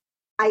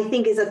I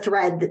think is a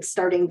thread that's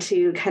starting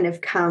to kind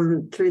of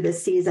come through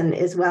this season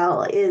as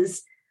well,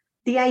 is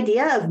the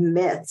idea of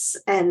myths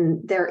and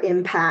their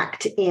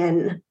impact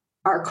in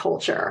our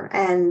culture.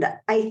 And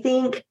I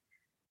think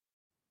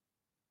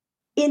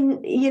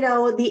in,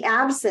 the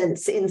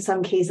absence in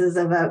some cases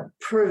of a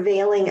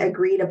prevailing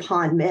agreed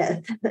upon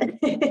myth,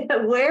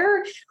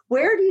 where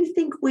do you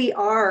think we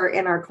are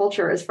in our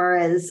culture as far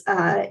as,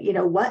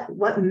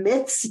 what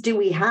myths do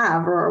we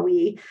have, or are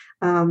we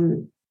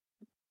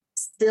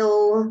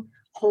still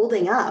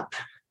holding up?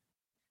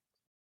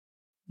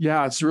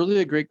 Yeah, it's really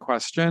a great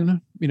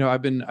question.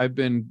 I've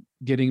been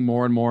getting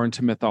more and more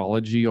into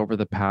mythology over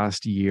the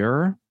past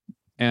year.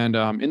 And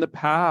in the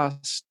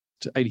past,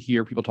 I'd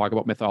hear people talk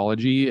about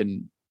mythology,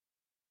 and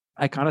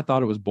I kind of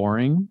thought it was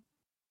boring,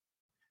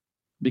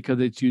 because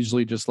it's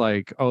usually just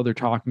like, oh, they're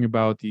talking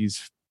about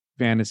these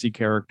fantasy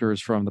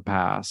characters from the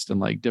past, and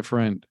like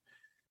different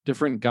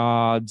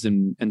gods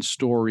and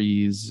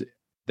stories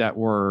that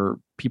were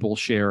people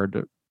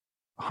shared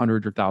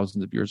hundreds or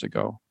thousands of years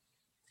ago.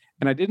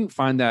 And I didn't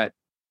find that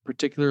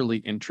particularly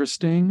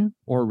interesting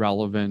or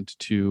relevant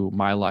to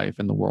my life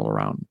and the world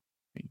around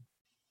me.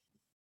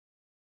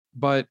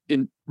 But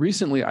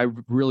recently, I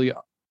really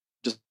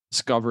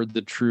discovered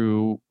the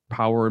true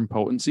power and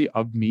potency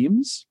of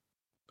memes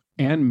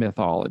and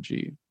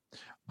mythology,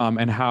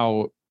 and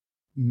how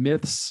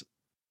myths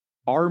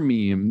are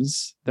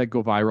memes that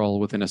go viral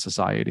within a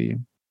society.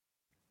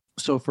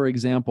 So, for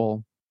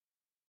example,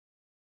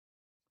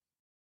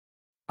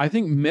 I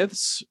think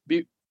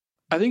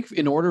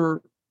in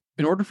order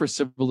for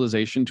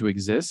civilization to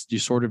exist, you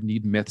sort of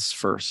need myths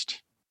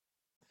first,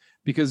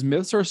 because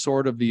myths are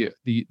sort of the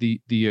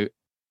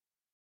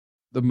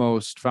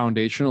most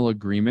foundational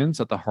agreements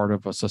at the heart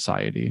of a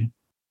society.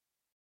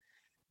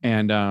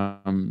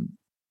 And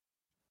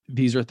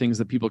these are things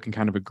that people can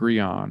kind of agree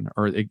on,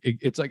 or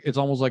it's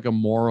almost like a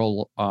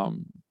moral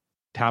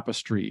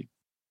tapestry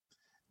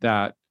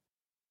that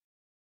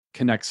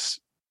connects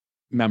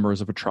members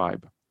of a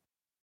tribe.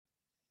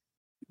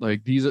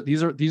 Like these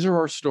are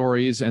our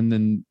stories, and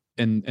then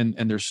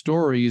and they're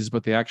stories,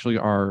 but they actually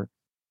are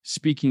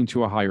speaking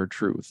to a higher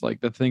truth.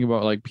 Like the thing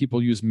about, like,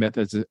 people use myth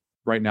as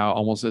right now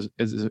almost as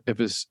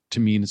if it's to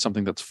mean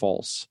something that's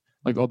false.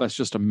 Like, oh, that's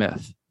just a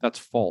myth. That's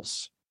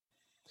false.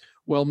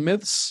 Well,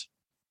 myths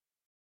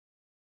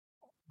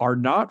are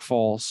not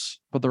false,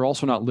 but they're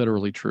also not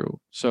literally true.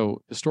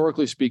 So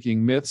historically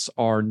speaking, myths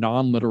are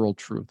non-literal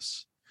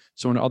truths.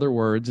 So in other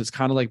words, it's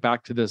kind of like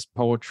back to this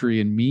poetry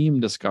and meme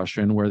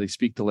discussion where they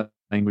speak the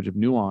language of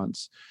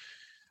nuance.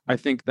 I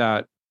think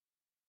that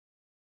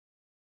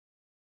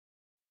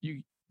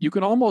you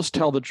can almost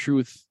tell the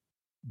truth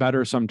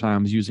better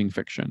sometimes using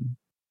fiction,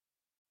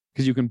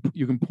 because you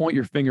can point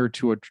your finger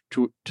to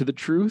the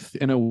truth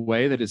in a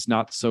way that is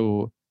not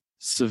so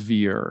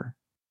severe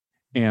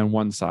and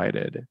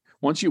one-sided.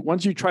 Once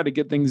you try to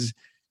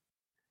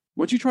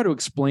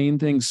explain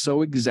things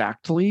so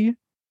exactly,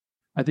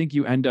 I think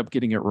you end up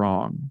getting it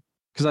wrong,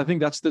 because I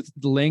think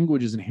the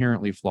language is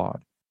inherently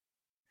flawed.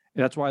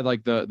 And that's why,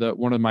 like, the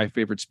one of my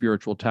favorite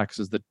spiritual texts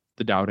is the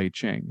Tao Te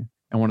Ching.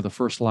 And one of the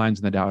first lines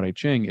in the Tao Te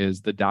Ching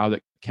is, the Tao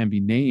that can be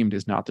named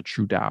is not the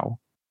true Tao.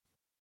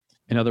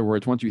 In other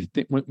words, once you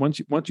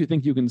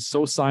think you can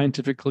so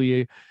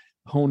scientifically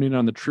hone in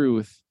on the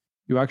truth,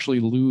 you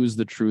actually lose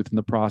the truth in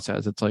the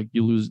process. It's like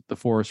you lose the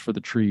forest for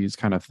the trees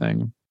kind of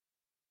thing.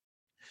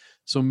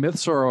 So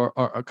myths are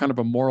a kind of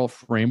a moral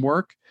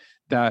framework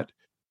that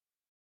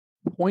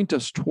point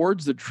us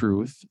towards the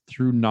truth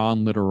through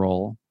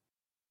non-literal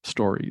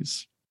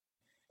stories.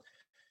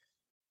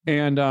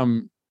 And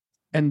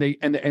they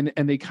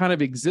kind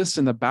of exist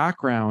in the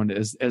background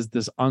as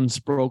this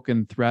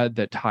unspoken thread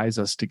that ties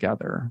us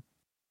together.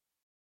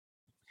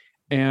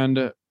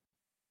 And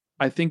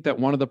I think that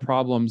one of the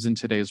problems in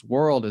today's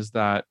world is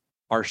that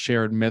our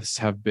shared myths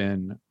have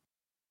been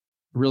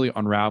really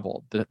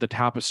unraveled. The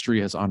tapestry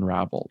has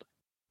unraveled.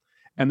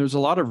 And there's a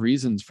lot of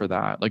reasons for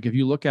that. Like if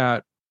you look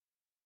at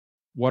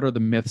what are the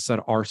myths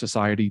that our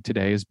society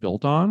today is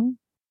built on,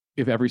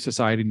 if every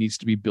society needs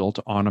to be built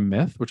on a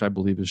myth, which I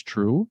believe is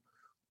true,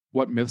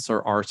 what myths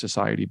are our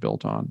society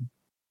built on?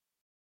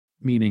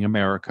 Meaning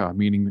America,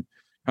 meaning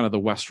kind of the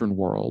Western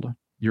world,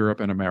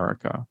 Europe and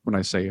America, when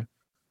I say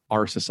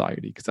our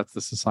society, because that's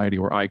the society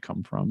where I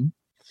come from.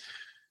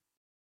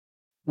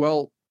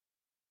 Well,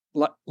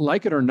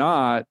 like it or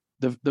not,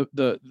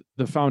 the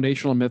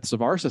foundational myths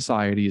of our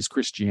society is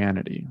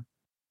Christianity,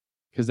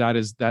 because that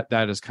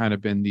has kind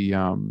of been the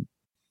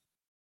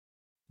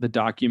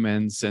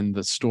documents and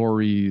the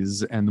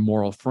stories and the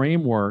moral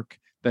framework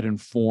that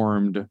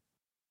informed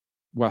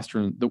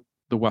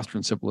the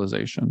Western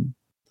civilization.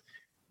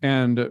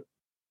 And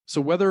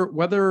so whether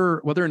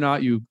or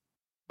not you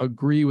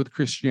agree with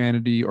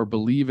Christianity or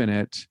believe in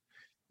it,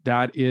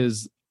 that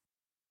is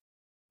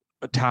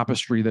a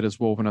tapestry that has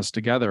woven us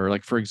together.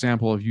 Like, for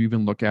example, if you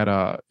even look at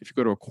if you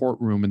go to a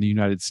courtroom in the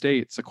United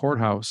States, a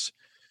courthouse,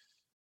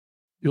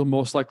 you'll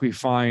most likely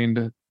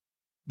find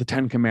the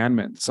 10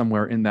 Commandments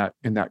somewhere in that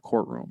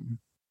courtroom.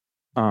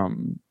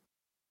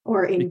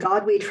 Or in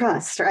God we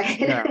trust, right?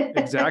 Yeah,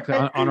 exactly.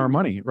 on our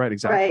money, right?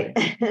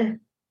 Exactly.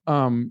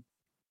 Right.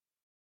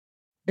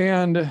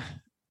 And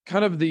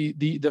kind of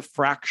the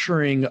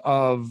fracturing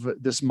of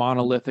this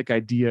monolithic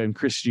idea in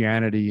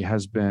Christianity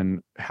has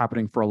been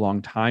happening for a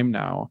long time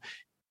now.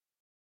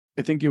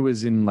 I think it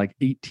was in like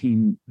the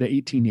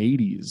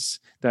 1880s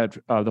that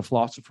the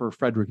philosopher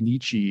Friedrich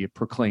Nietzsche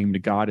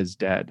proclaimed God is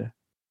dead.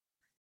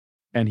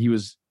 And he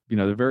was,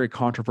 the very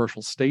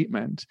controversial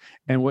statement.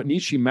 And what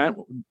Nietzsche meant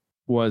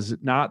was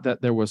not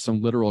that there was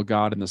some literal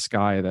God in the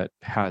sky that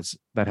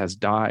has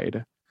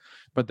died,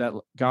 but that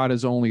God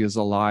is only as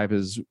alive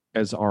as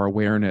our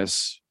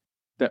awareness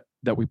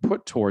that we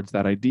put towards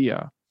that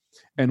idea.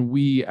 And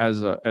we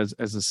as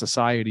a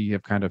society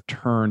have kind of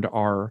turned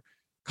our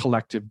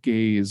collective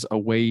gaze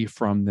away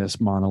from this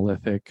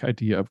monolithic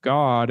idea of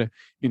God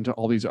into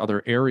all these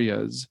other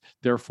areas.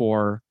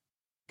 Therefore,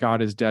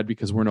 God is dead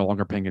because we're no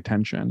longer paying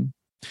attention.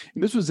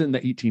 And this was in the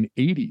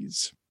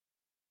 1880s.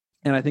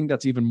 And I think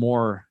that's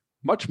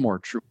much more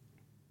true.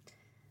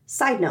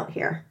 Side note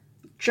here.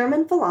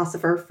 German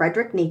philosopher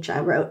Friedrich Nietzsche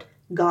wrote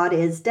God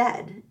is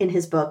dead in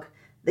his book,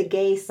 The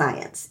Gay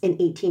Science, in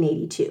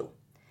 1882,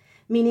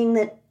 meaning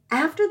that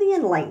after the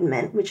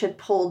Enlightenment, which had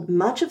pulled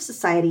much of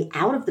society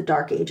out of the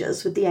Dark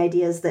Ages with the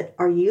ideas that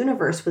our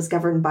universe was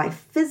governed by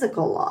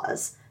physical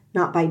laws,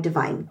 not by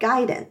divine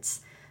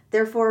guidance,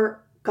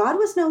 therefore, God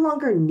was no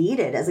longer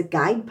needed as a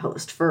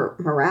guidepost for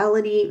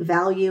morality,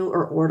 value,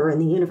 or order in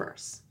the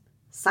universe.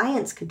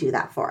 Science could do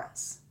that for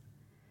us.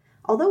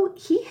 Although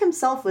he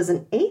himself was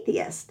an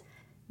atheist,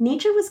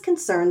 Nietzsche was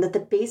concerned that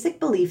the basic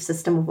belief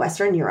system of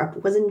Western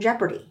Europe was in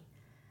jeopardy,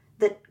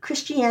 that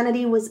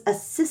Christianity was a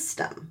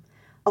system,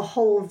 a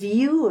whole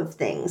view of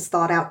things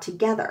thought out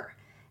together.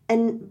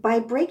 And by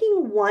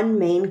breaking one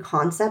main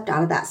concept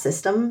out of that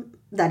system,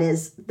 that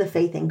is, the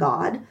faith in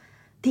God,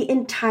 the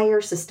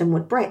entire system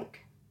would break.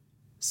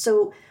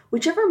 So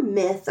whichever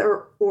myth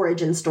or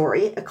origin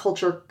story a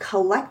culture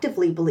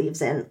collectively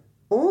believes in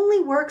only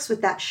works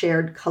with that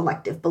shared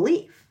collective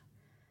belief.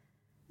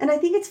 And I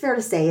think it's fair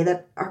to say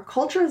that our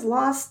culture has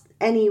lost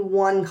any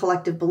one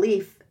collective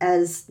belief,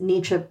 as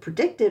Nietzsche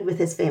predicted with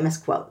his famous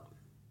quote.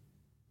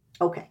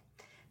 Okay,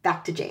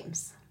 back to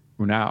James.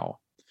 Now,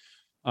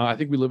 I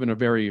think we live in a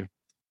very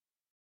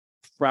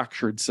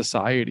fractured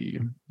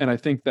society. And I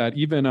think that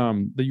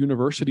even the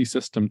university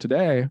system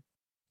today,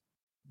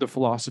 the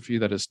philosophy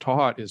that is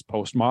taught is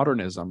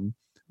postmodernism,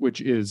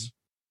 which is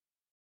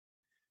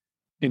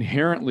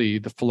inherently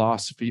the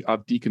philosophy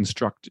of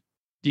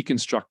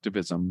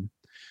deconstructivism,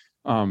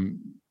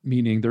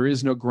 meaning there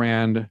is no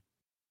grand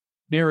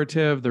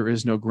narrative, there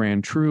is no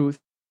grand truth.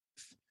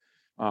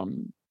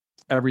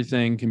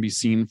 Everything can be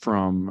seen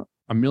from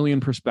a million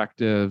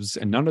perspectives,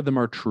 and none of them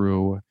are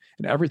true,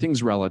 and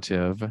everything's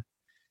relative.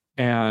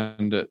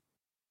 And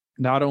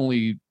not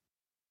only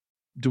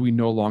do we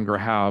no longer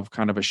have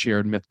kind of a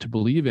shared myth to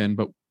believe in,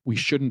 but we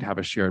shouldn't have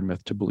a shared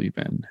myth to believe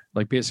in.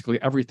 Like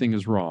basically everything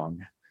is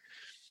wrong.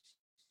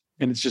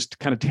 And it's just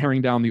kind of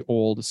tearing down the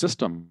old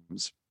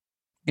systems.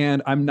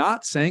 And I'm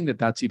not saying that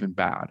that's even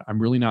bad. I'm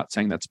really not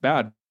saying that's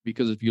bad,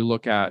 because if you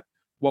look at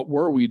what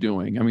were we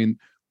doing? I mean,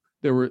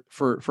 there were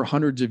for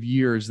hundreds of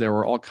years, there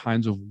were all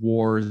kinds of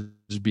wars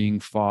being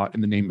fought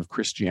in the name of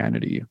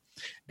Christianity.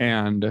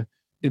 And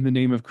in the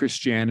name of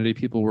Christianity,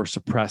 people were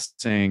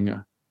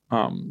suppressing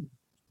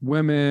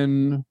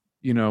women,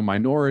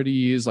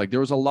 minorities. Like there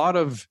was a lot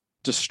of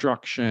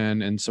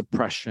destruction and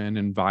suppression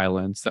and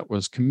violence that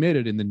was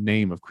committed in the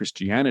name of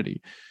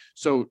Christianity.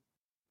 So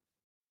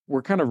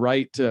we're kind of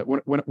right to,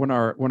 when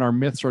our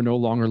myths are no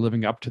longer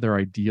living up to their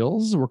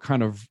ideals, we're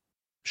kind of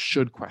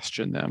should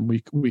question them.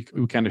 We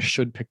kind of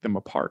should pick them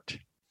apart.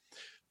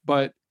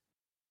 But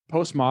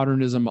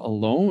postmodernism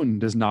alone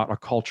does not a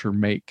culture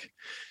make.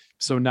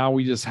 So now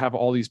we just have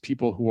all these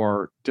people who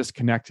are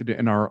disconnected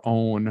in our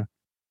own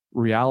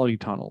reality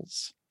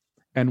tunnels,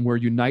 and we're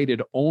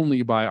united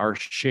only by our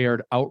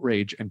shared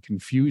outrage and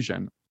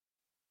confusion.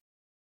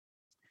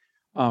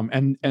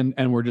 And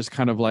we're just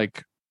kind of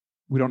like,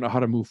 we don't know how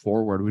to move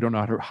forward. We don't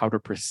know how to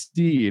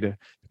proceed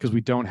because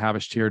we don't have a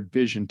shared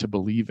vision to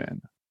believe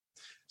in.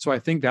 So I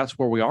think that's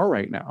where we are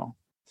right now.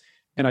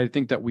 And I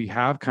think that we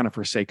have kind of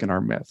forsaken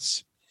our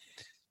myths.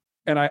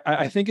 And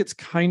I think it's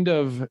kind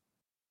of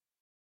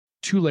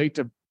too late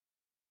to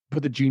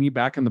put the genie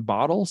back in the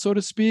bottle, so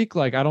to speak.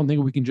 Like, I don't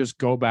think we can just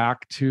go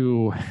back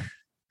to,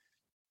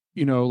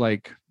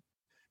 like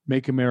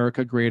make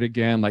America great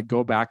again, like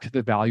go back to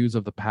the values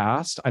of the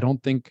past. I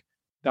don't think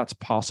that's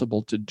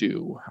possible to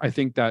do. I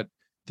think that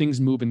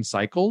things move in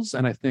cycles,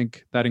 and I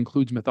think that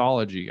includes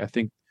mythology. I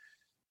think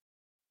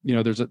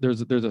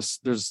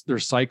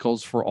there's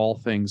cycles for all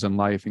things in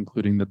life,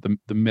 including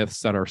the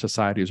myths that our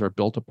societies are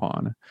built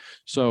upon.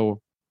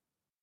 So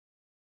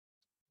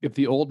if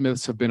the old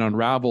myths have been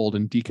unraveled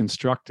and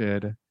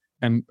deconstructed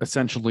and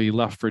essentially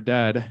left for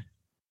dead,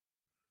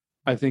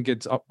 I think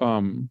it's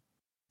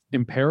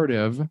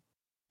imperative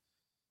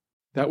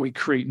that we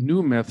create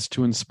new myths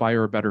to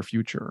inspire a better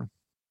future.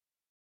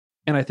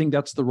 And I think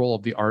that's the role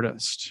of the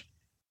artist.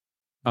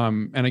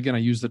 And again, I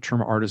use the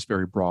term artist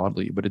very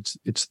broadly, but it's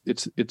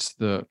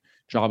the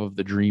job of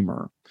the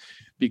dreamer,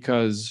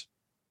 because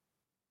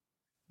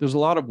there's a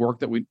lot of work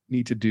that we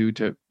need to do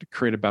to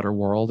create a better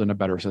world and a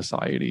better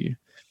society.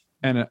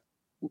 And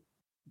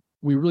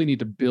we really need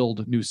to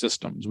build new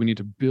systems. We need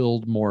to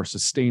build more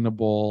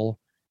sustainable,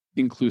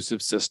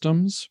 inclusive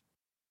systems.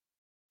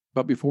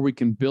 But before we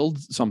can build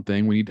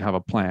something, we need to have a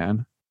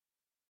plan.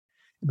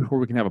 Before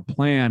we can have a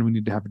plan, we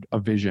need to have a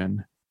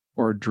vision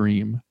or a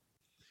dream.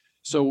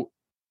 So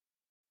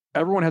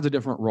everyone has a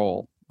different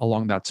role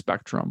along that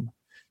spectrum.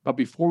 But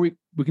before we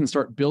can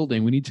start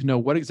building, we need to know,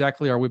 what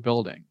exactly are we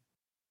building?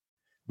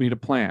 We need a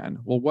plan.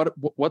 Well,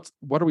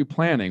 what are we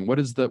planning? What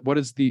is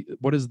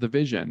the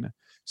vision?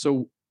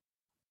 So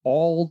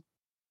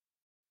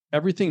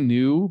everything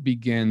new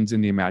begins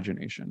in the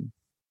imagination.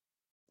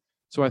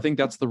 So I think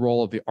that's the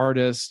role of the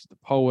artist, the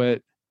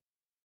poet,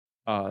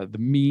 the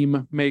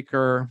meme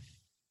maker,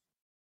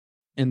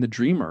 and the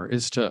dreamer,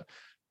 is to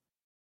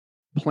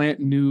plant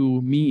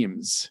new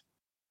memes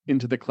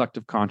into the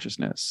collective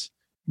consciousness.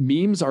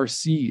 Memes are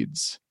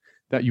seeds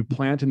that you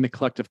plant in the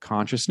collective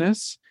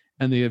consciousness,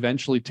 and they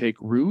eventually take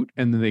root,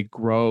 and then they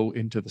grow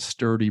into the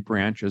sturdy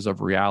branches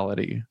of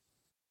reality.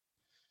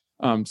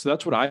 So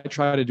that's what I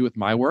try to do with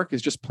my work,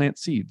 is just plant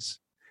seeds.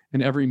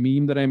 And every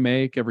meme that I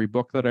make, every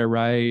book that I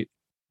write,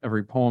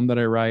 every poem that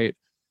I write,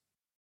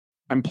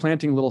 I'm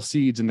planting little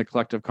seeds in the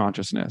collective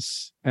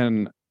consciousness.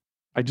 And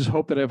I just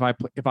hope that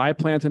if I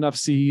plant enough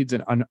seeds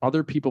and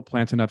other people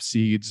plant enough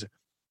seeds,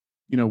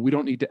 we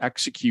don't need to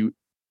execute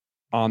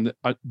on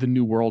the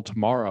new world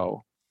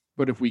tomorrow.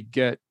 But if we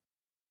get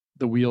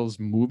the wheels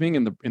moving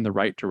in the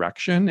right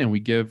direction, and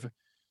we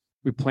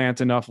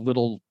plant enough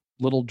little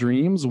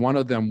dreams, one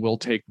of them will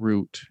take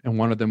root and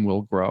one of them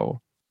will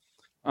grow.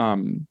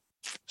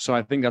 So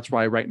I think that's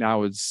why right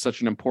now is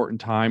such an important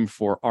time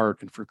for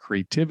art and for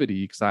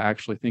creativity, because I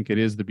actually think it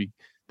is the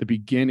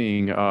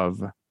beginning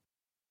of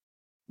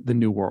the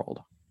new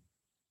world.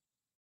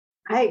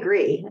 I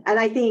agree. And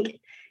I think,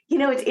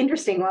 it's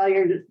interesting, while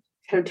you're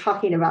kind of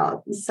talking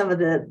about some of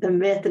the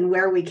myth and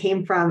where we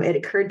came from, it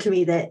occurred to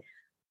me that,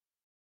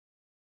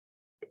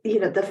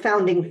 the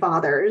founding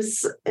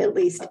fathers, at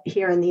least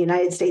here in the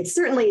United States,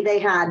 certainly they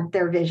had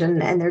their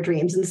vision and their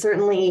dreams. And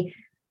certainly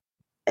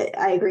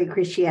I agree,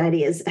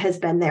 Christianity has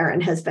been there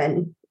and has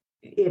been,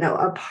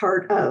 a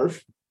part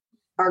of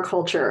our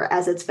culture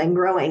as it's been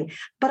growing.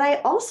 But I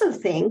also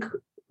think,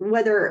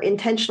 whether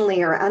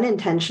intentionally or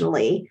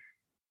unintentionally,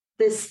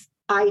 this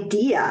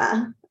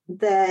idea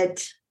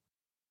that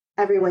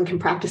everyone can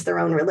practice their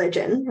own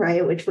religion,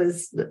 right, which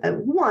was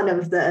one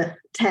of the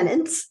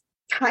tenets,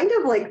 kind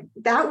of like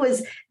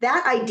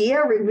that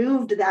idea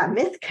removed that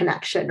myth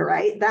connection,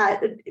 right?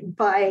 That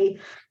by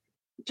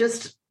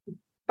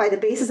the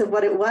basis of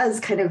what it was,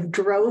 kind of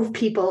drove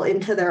people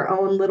into their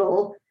own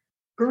little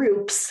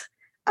groups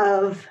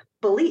of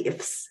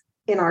beliefs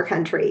in our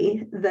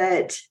country.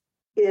 That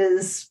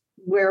is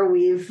where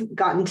we've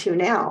gotten to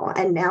now.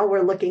 And now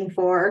we're looking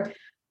for,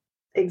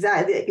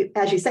 exactly,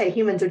 as you say,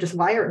 humans are just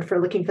wired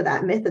for looking for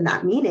that myth and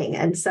that meaning.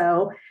 And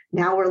so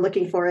now we're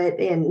looking for it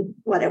in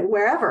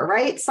wherever,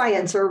 right?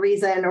 Science or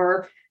reason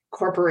or,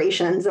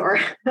 corporations or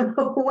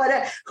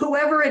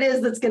whoever it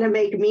is that's going to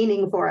make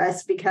meaning for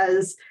us,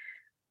 because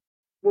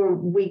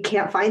we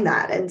can't find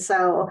that. And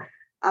so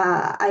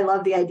I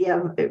love the idea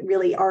of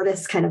really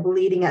artists kind of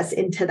leading us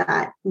into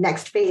that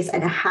next phase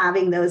and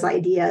having those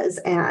ideas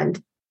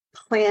and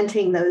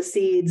planting those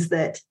seeds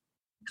that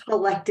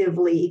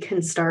collectively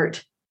can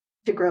start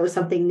to grow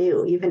something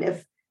new, even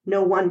if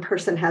no one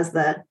person has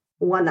the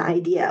one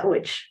idea,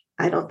 which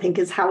I don't think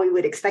is how we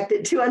would expect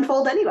it to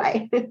unfold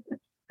anyway.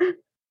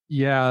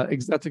 Yeah,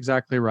 that's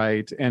exactly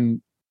right.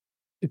 And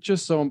it's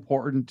just so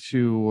important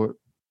to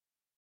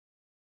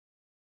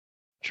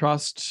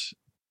trust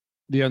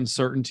the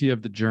uncertainty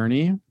of the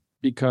journey,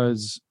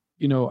 because,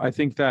 I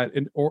think that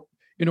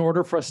in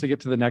order for us to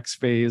get to the next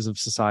phase of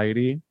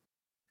society,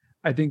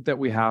 I think that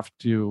we have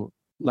to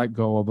let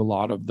go of a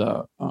lot of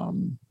the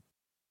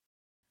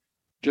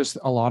just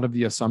a lot of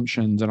the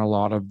assumptions and a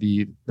lot of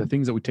the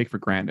things that we take for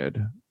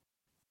granted.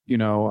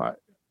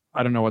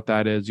 I don't know what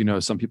that is.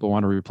 Some people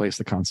want to replace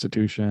the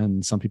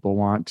Constitution. Some people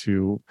want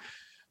to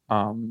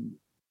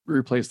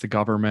replace the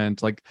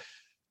government. Like,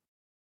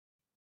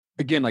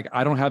 again, like,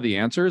 I don't have the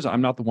answers.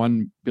 I'm not the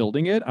one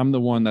building it. I'm the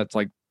one that's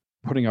like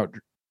putting out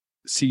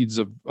seeds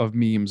of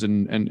memes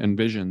and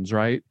visions,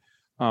 right?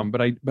 But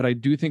I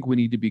do think we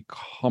need to be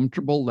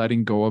comfortable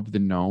letting go of the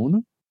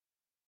known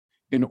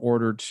in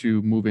order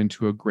to move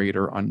into a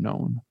greater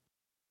unknown.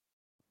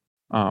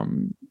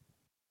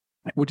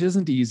 Which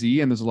isn't easy,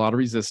 and there's a lot of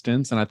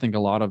resistance. And I think a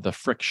lot of the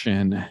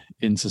friction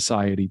in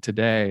society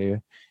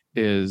today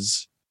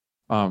is,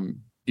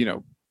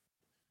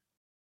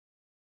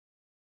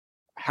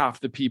 half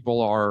the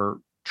people are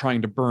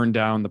trying to burn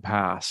down the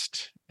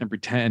past and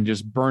pretend,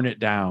 just burn it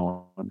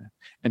down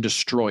and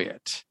destroy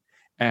it.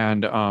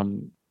 And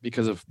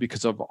because of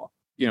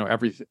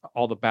everything,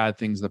 all the bad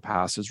things the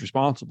past is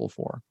responsible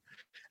for.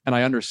 And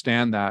I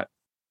understand that,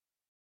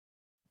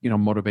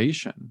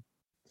 motivation.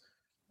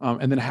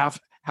 And then half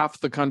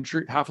the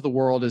country, half of the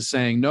world is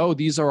saying, no,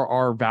 these are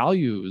our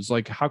values.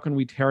 Like, how can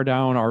we tear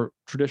down our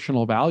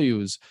traditional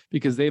values?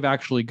 Because they've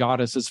actually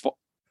got us as far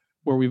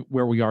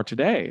where we are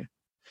today.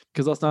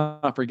 Because let's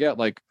not forget,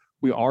 like,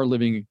 we are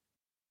living,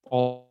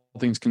 all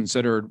things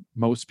considered,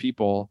 most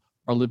people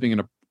are living in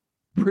a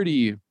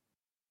pretty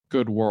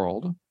good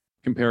world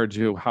compared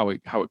to how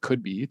it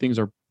could be. Things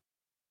are,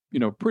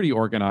 pretty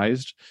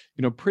organized,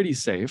 pretty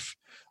safe.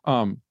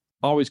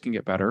 Always can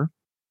get better.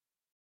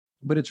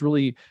 But it's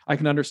really, I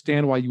can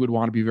understand why you would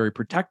want to be very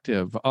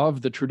protective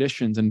of the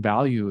traditions and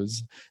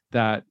values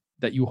that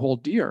you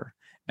hold dear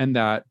and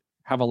that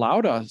have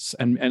allowed us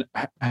and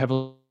have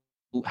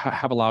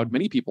allowed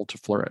many people to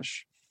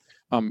flourish.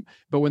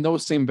 But when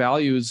those same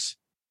values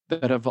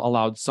that have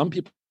allowed some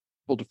people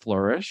to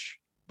flourish,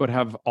 but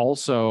have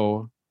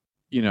also,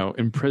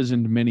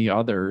 imprisoned many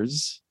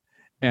others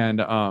and,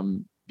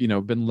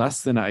 been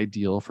less than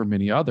ideal for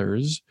many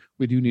others,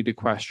 we do need to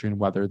question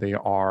whether they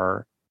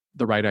are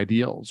the right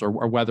ideals or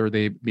whether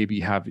they maybe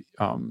have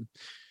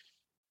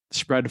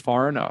spread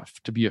far enough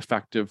to be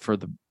effective for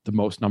the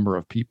most number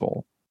of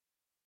people.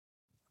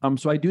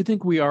 So I do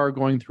think we are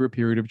going through a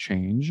period of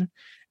change,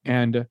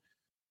 and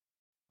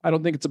I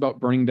don't think it's about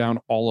burning down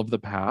all of the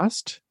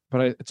past,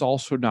 but it's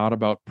also not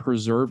about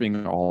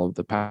preserving all of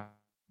the past.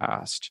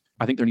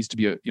 I think there needs to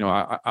be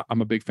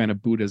I'm a big fan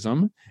of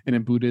Buddhism, and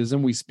in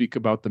Buddhism, we speak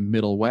about the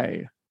middle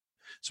way.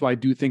 So I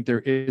do think there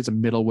is a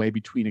middle way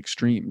between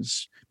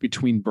extremes,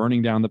 between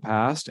burning down the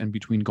past and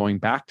between going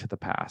back to the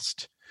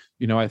past.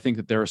 I think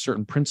that there are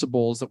certain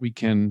principles that we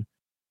can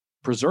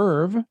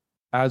preserve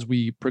as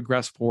we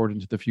progress forward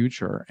into the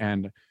future.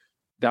 And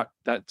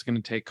that's going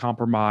to take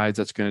compromise.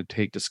 That's going to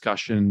take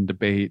discussion,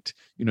 debate.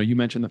 You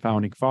mentioned the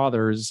founding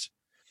fathers.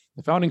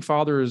 The founding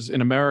fathers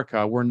in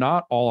America were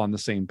not all on the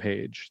same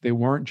page. They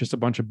weren't just a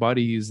bunch of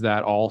buddies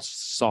that all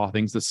saw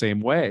things the same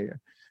way.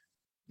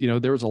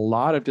 There was a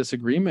lot of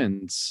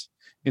disagreements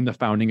in the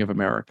founding of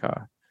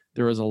America.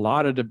 There was a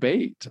lot of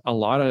debate, a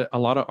lot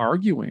of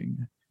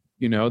arguing.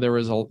 There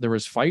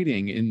was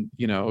fighting in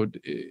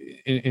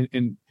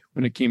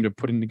when it came to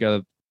putting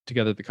together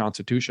the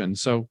Constitution.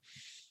 So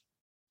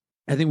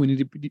I think we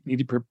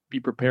need to be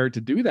prepared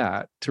to do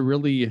that, to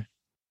really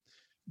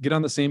get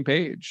on the same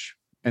page.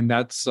 And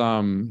that's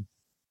you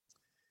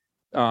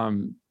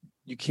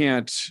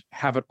can't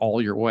have it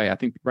all your way. I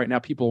think right now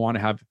people want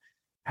to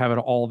have it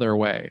all their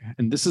way.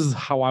 And this is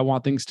how I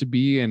want things to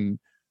be. And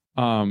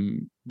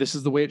this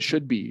is the way it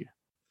should be.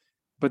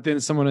 But then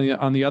someone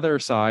on the other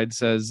side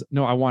says,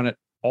 no, I want it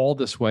all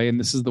this way. And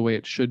this is the way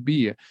it should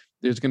be.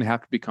 There's going to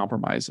have to be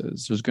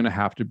compromises. There's going to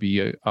have to be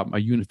a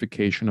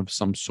unification of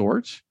some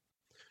sort.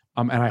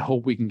 And I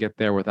hope we can get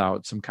there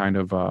without some kind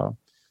of,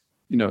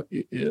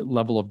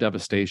 level of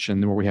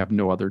devastation where we have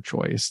no other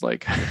choice.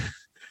 Like,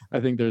 I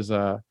think there's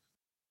a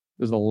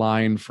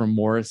line from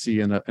Morrissey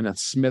in a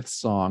Smith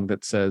song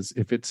that says,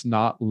 if it's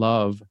not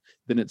love,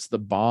 then it's the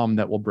bomb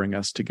that will bring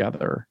us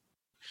together.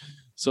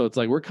 So it's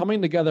like, we're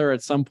coming together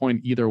at some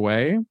point either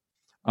way.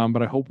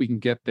 But I hope we can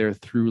get there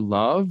through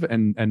love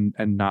and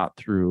not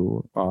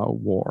through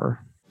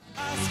war.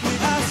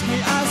 Ask me,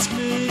 ask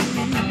me, ask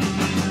me.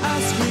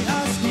 Ask me,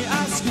 ask me,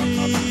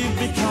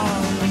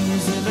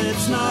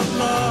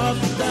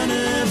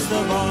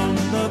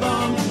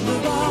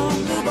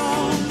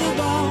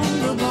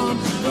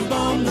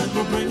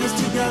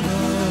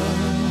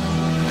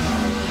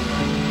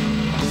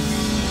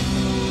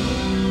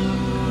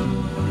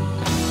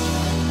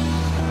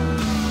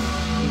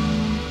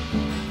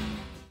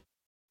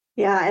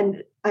 Yeah,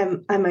 and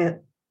I'm a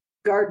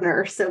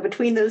gardener, so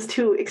between those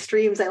two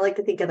extremes, I like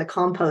to think of the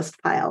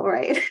compost pile,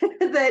 right?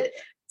 That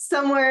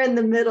somewhere in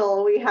the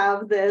middle we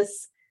have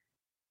this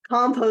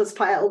compost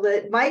pile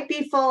that might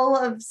be full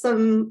of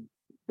some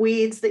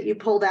weeds that you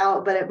pulled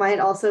out, but it might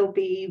also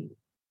be,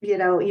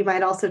 you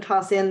might also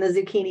toss in the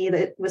zucchini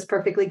that was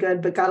perfectly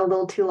good but got a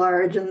little too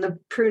large, and the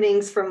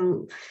prunings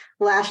from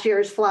last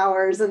year's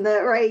flowers, and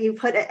you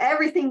put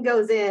everything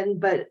goes in,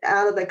 but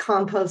out of the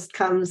compost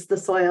comes the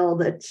soil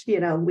that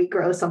we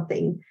grow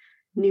something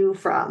new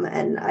from.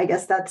 And I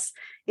guess that's,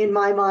 in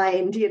my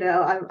mind,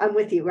 I'm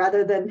with you.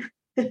 Rather than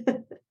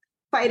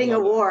fighting a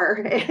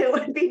war, it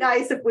would be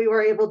nice if we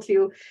were able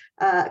to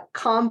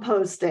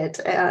compost it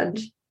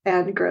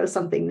and grow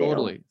something new.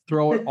 Totally.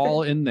 Throw it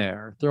all in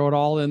there. Throw it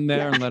all in there,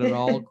 Yeah. and let it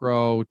all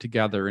grow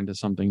together into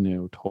something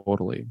new.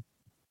 Totally.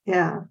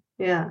 Yeah.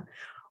 Yeah.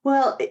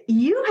 Well,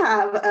 you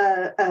have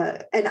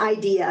an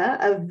idea,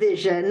 a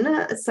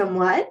vision,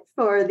 somewhat,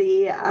 for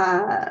the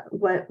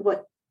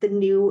what the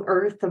new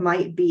Earth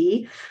might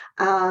be,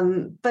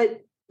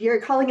 but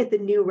you're calling it the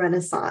New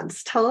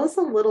Renaissance. Tell us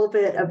a little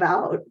bit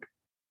about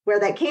where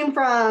that came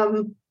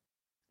from,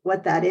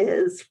 what that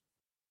is.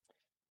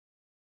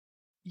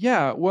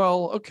 Yeah.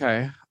 Well.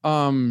 Okay.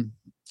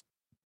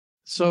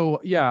 So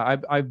yeah,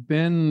 I've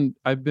been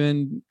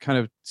kind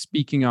of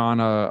speaking on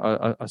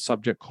a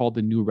subject called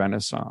the New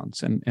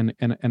Renaissance,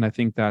 and I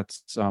think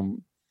that's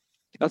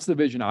the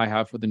vision I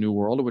have for the new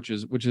world, which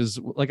is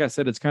like I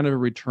said, it's kind of a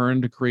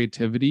return to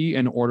creativity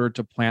in order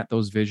to plant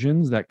those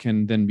visions that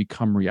can then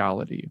become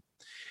reality.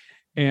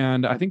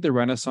 And I think the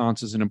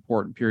Renaissance is an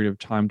important period of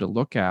time to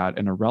look at,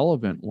 and a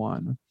relevant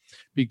one,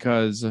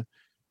 because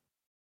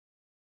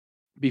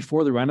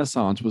before the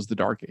Renaissance was the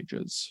Dark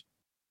Ages.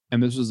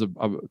 And this was a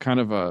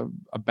kind of a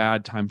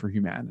bad time for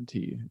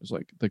humanity. It was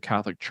like the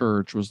Catholic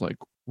Church was like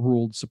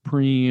ruled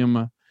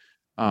supreme.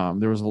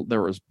 There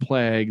was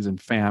plagues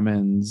and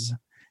famines,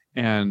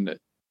 and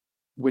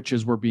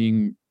witches were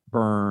being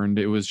burned.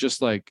 It was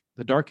just like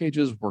the Dark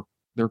Ages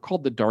they're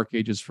called the Dark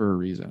Ages for a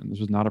reason. This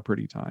was not a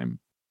pretty time.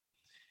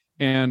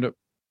 And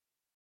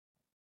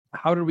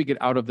how did we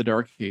get out of the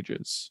Dark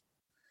Ages?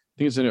 I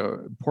think it's an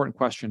important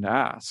question to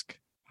ask.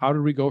 How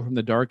did we go from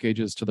the Dark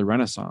Ages to the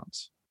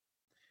Renaissance?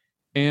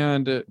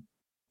 And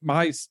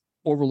my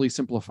overly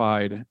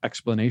simplified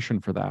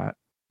explanation for that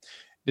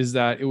is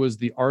that it was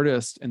the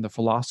artists and the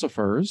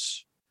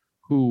philosophers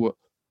who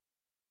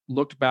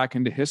looked back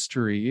into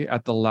history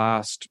at the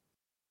last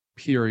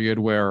period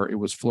where it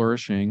was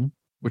flourishing,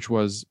 which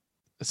was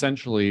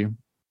essentially,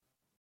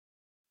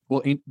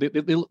 well,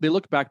 they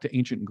looked back to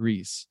ancient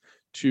Greece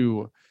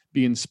to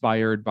be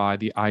inspired by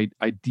the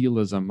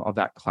idealism of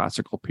that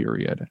classical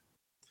period,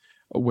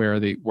 where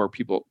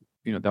people,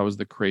 that was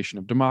the creation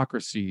of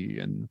democracy,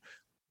 and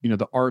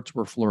the arts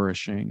were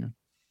flourishing.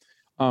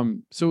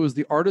 So it was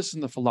the artists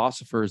and the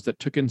philosophers that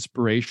took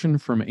inspiration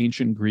from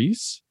ancient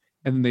Greece,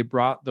 and then they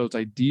brought those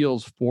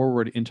ideals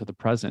forward into the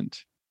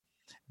present,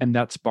 and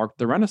that sparked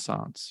the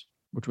Renaissance,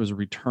 which was a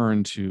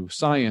return to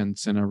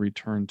science and a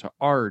return to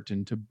art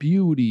and to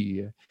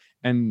beauty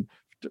and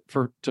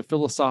to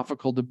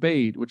philosophical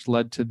debate, which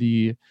led to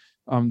the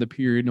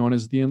period known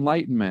as the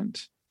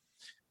Enlightenment.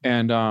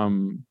 And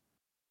the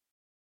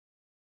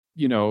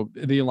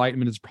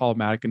Enlightenment is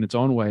problematic in its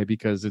own way,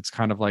 because it's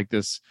kind of like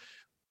this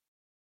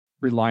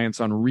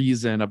reliance on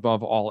reason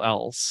above all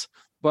else.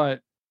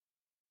 But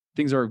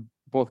things are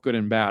both good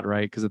and bad,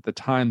 right? Because at the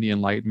time, the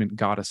Enlightenment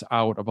got us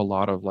out of a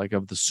lot of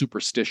the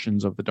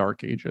superstitions of the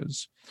Dark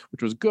Ages,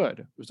 which was good.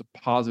 It was a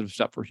positive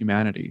step for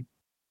humanity.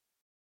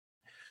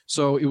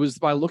 So it was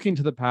by looking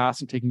to the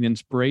past and taking the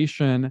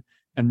inspiration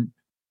and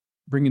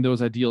bringing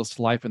those ideals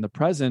to life in the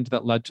present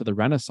that led to the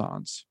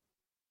Renaissance.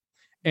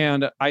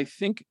 And I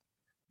think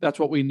that's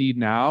what we need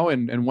now.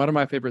 And one of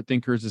my favorite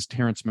thinkers is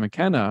Terence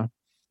McKenna.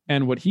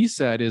 And what he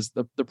said is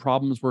the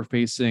problems we're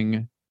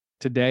facing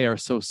today are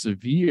so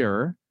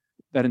severe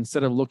that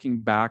instead of looking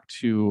back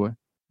to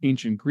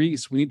ancient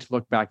Greece, we need to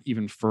look back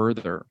even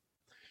further.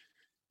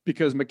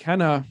 Because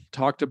McKenna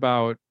talked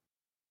about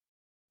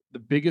the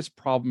biggest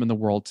problem in the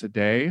world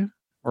today,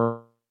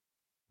 or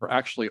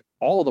actually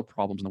all of the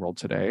problems in the world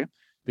today,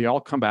 they all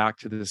come back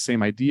to the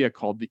same idea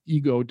called the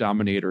ego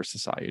dominator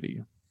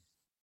society.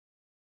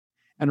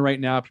 And right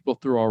now, people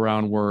throw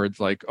around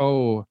words like,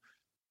 the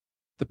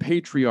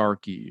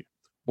patriarchy,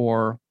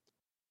 or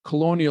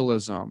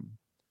colonialism,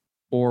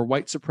 or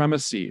white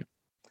supremacy.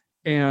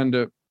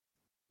 And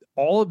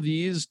all of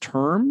these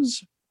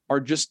terms are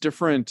just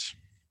different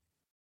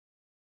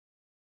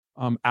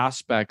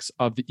aspects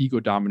of the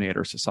ego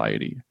dominator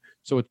society.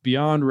 So it's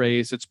beyond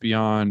race, it's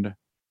beyond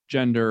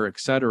gender,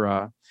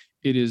 etc.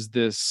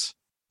 It's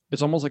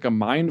almost like a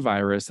mind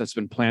virus that's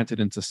been planted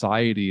in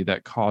society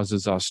that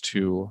causes us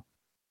to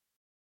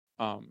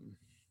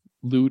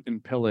loot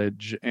and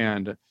pillage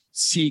and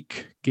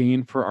seek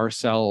gain for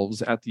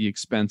ourselves at the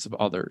expense of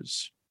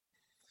others.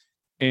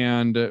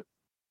 And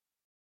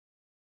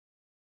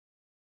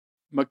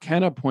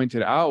McKenna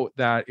pointed out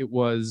that it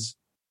was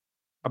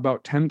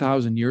about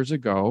 10,000 years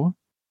ago,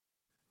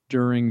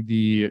 during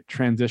the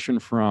transition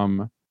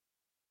from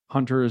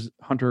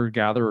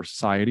hunter-gatherer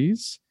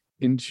societies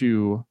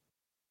into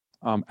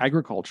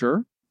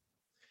agriculture,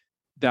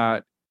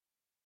 that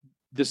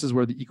this is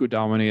where the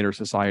eco-dominator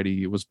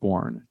society was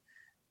born.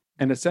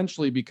 And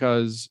essentially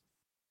because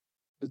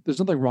there's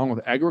nothing wrong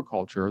with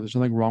agriculture, there's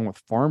nothing wrong with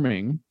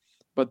farming,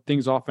 but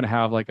things often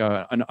have like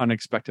an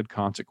unexpected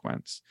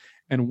consequence.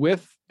 And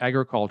with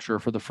agriculture,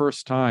 for the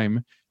first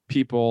time,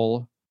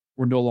 people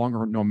were no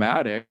longer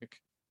nomadic.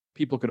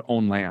 People could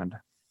own land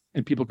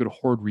and people could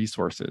hoard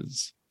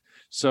resources.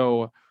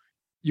 So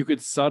you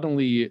could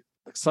suddenly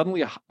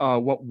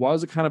what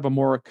was a kind of a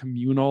more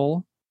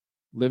communal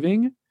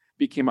living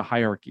became a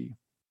hierarchy,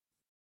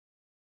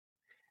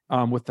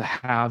 with the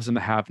haves and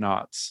the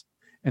have-nots.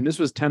 And this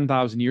was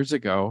 10,000 years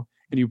ago.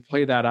 And you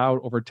play that out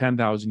over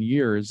 10,000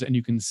 years, and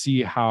you can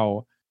see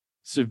how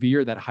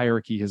severe that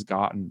hierarchy has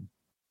gotten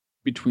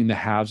between the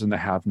haves and the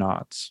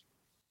have-nots.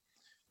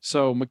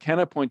 So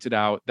McKenna pointed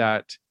out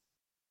that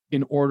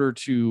in order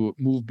to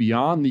move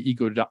beyond the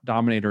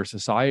ego-dominator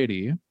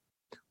society,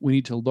 we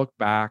need to look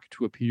back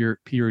to a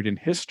period in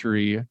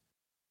history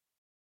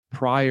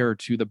prior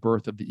to the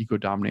birth of the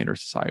ego-dominator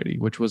society,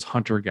 which was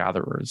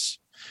hunter-gatherers.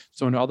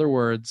 So in other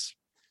words,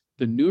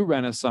 the new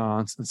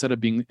Renaissance, instead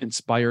of being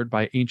inspired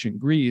by ancient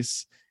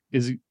Greece,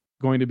 is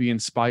going to be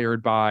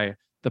inspired by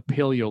the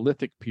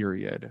Paleolithic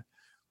period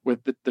with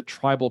the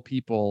tribal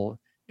people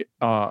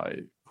who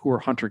are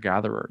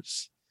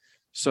hunter-gatherers.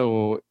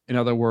 So in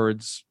other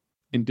words,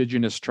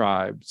 indigenous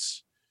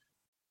tribes,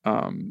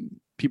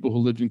 people who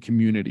lived in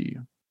community,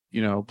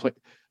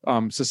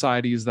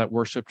 societies that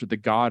worshiped the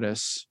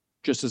goddess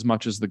just as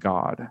much as the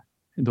god.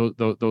 And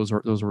those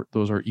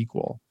are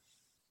equal.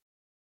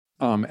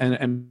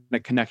 And a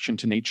connection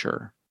to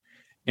nature,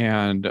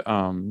 and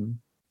having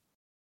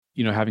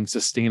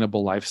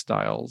sustainable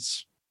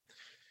lifestyles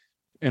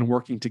and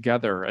working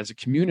together as a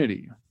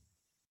community.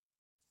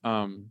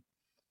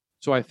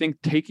 So I think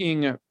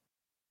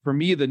for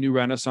me, the new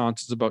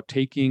Renaissance is about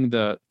taking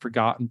the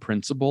forgotten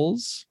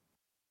principles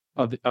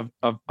of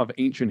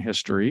ancient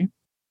history,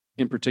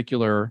 in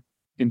particular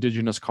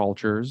indigenous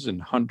cultures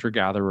and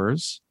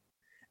hunter-gatherers,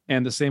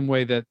 and the same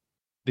way that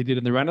they did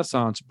in the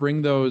Renaissance,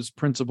 bring those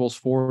principles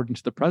forward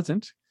into the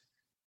present.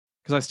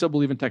 Because I still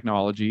believe in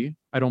technology.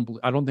 I don't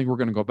think we're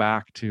going to go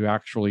back to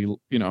actually,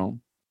 the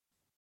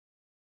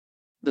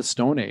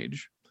Stone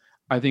Age.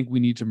 I think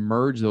we need to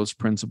merge those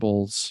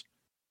principles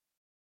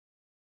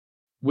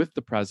with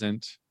the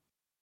present,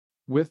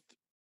 with,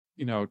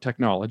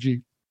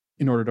 technology,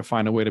 in order to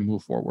find a way to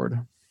move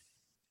forward.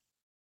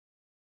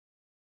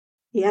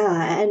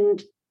 Yeah,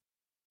 and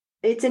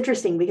it's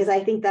interesting because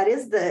I think that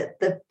is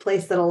the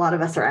place that a lot of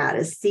us are at,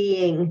 is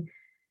seeing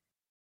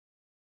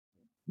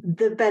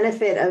the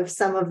benefit of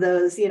some of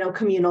those,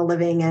 communal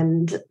living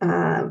and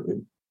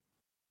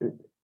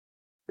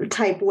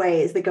type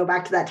ways that go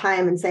back to that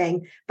time, and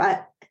saying,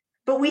 but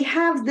we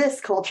have this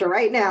culture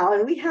right now,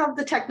 and we have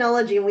the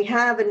technology, and we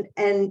have,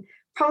 and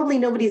probably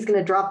nobody's going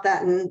to drop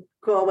that and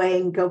go away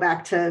and go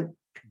back to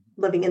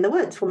living in the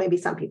woods. Well, maybe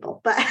some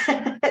people, but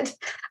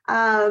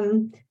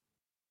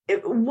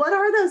what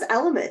are those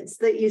elements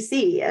that you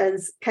see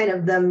as kind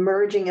of the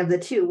merging of the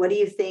two? What do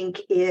you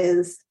think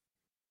is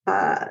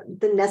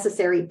the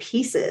necessary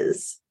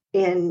pieces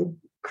in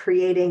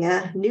creating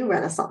a new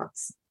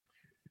Renaissance?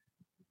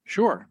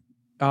 Sure.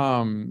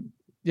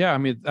 Yeah, I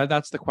mean,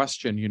 that's the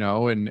question,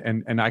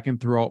 and I can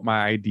throw out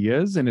my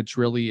ideas, and it's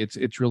really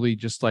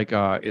just like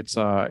it's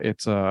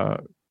a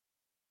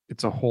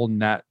whole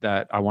net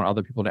that I want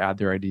other people to add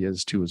their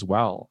ideas to as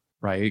well,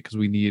 right? Because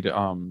we need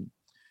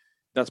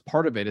that's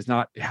part of it, is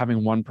not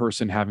having one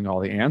person having all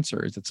the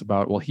answers. It's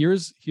about, well,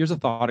 here's a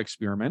thought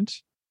experiment.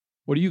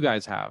 What do you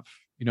guys have?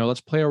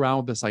 Let's play around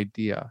with this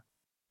idea.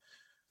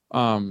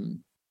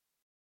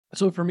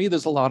 So for me,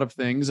 there's a lot of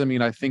things. I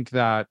mean, I think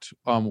that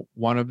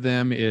one of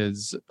them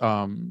is,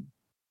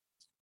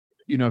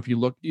 if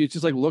you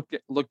just like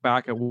look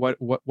back at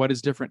what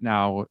is different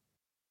now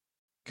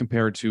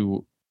compared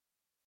to,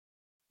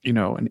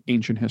 an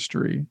ancient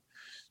history.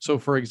 So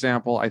for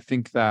example, I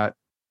think that,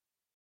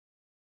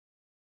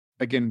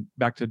 again,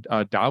 back to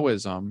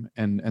Taoism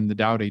and the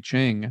Tao Te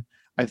Ching,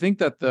 I think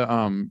that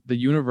the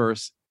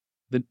universe,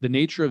 the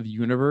nature of the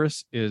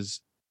universe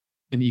is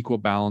an equal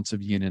balance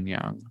of yin and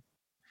yang,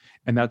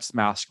 and that's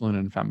masculine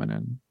and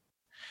feminine.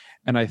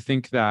 And I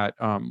think that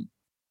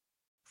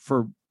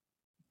for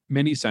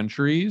many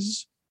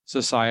centuries,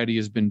 society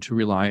has been too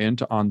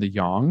reliant on the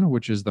yang,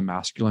 which is the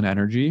masculine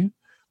energy,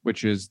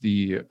 which is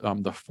the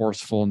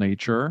forceful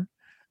nature,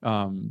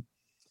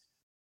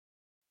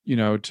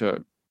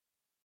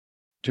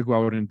 to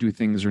go out and do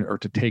things, or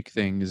to take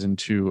things, and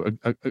to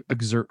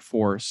exert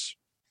force.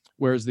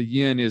 Whereas the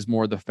yin is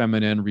more the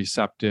feminine,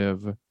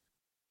 receptive,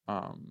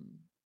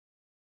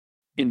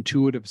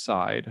 intuitive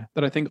side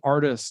that I think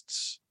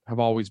artists have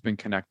always been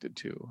connected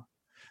to.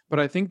 But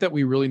I think that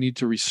we really need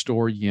to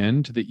restore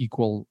yin to the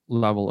equal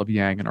level of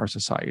yang in our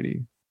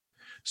society.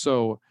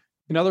 So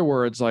in other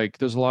words, like,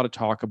 there's a lot of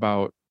talk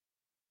about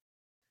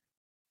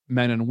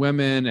men and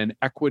women and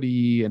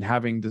equity and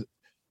having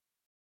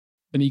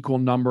an equal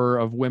number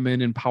of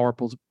women in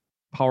powerful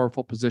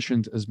powerful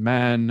positions as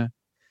men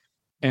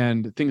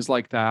and things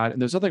like that.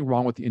 And there's nothing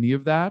wrong with any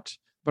of that.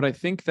 But I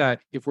think that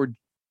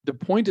the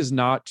point is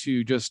not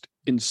to just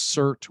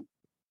insert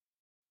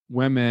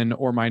women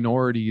or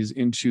minorities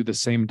into the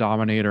same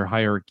dominator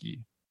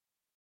hierarchy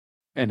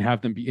and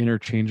have them be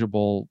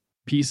interchangeable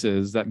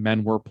pieces that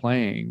men were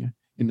playing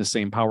in the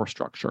same power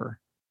structure.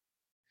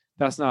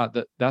 That's not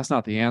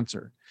the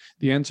answer.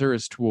 The answer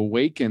is to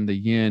awaken the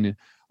yin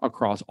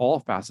across all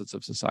facets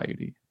of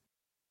society.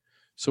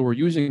 So we're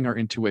using our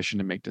intuition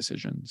to make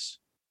decisions.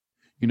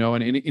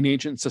 And in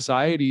ancient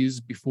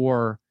societies,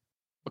 before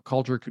a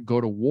culture could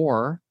go to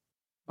war,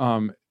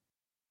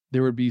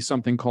 there would be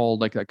something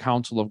called like a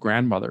council of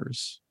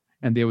grandmothers,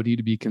 and they would need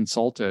to be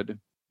consulted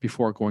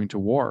before going to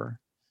war,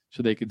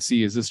 so they could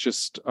see, is this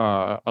just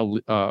a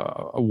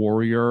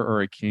warrior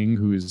or a king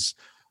who's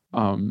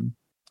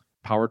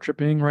power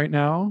tripping right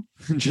now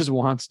and just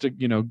wants to,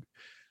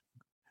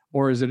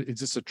 or is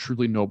this a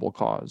truly noble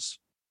cause?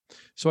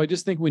 So I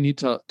just think we need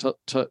to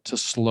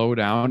slow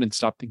down and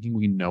stop thinking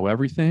we know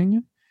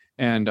everything,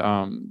 and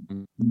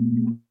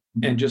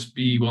just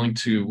be willing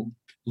to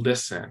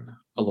listen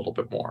a little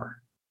bit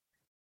more.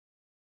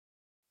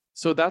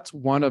 So that's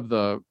one of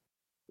the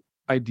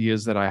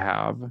ideas that I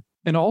have.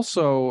 And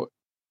also,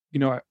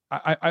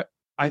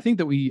 I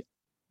think we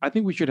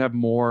should have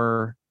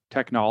more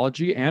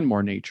technology and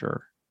more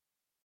nature,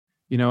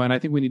 and I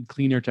think we need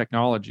cleaner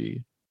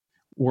technology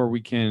where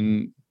we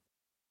can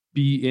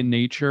be in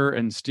nature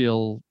and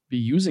still be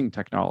using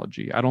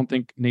technology. I don't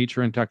think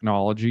nature and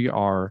technology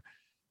are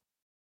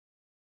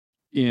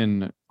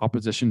in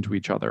opposition to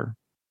each other.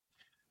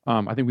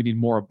 I think we need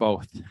more of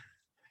both.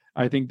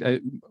 I think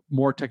that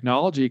more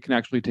technology can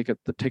actually take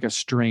a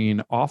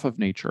strain off of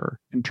nature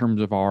in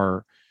terms of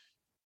our,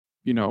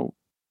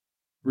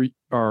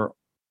 our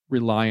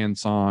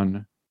reliance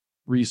on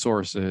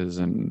resources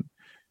and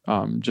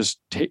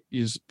just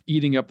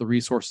eating up the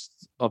resources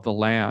of the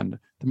land.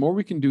 The more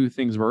we can do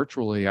things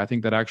virtually, I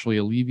think that actually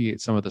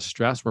alleviates some of the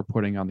stress we're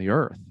putting on the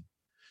earth.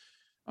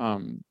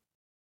 And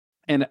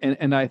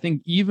I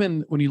think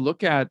even when you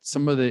look at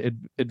some of the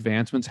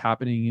advancements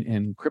happening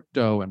in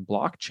crypto and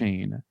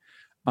blockchain,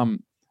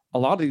 a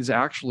lot of these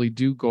actually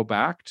do go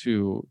back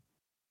to,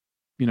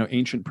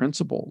 ancient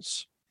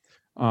principles,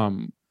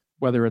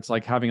 whether it's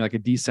like having like a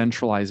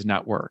decentralized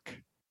network,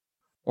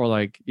 or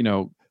like,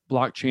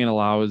 blockchain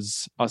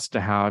allows us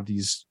to have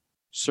these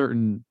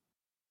certain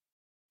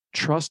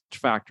trust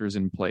factors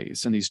in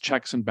place and these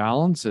checks and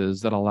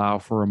balances that allow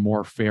for a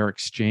more fair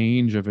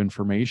exchange of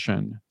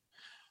information.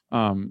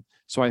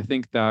 So I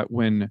think that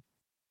when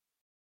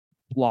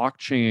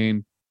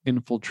blockchain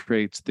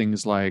infiltrates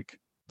things like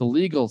the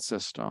legal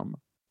system,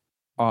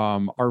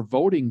 our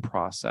voting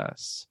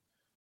process,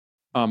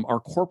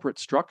 our corporate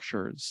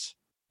structures,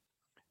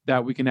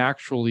 that we can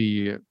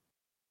actually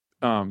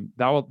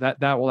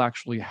that will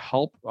actually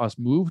help us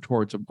move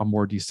towards a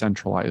more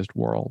decentralized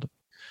world.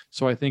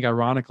 So I think,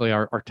 ironically,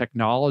 our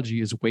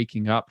technology is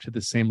waking up to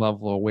the same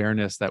level of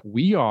awareness that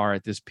we are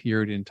at this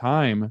period in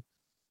time,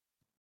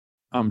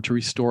 to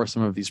restore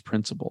some of these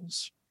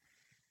principles.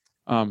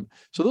 So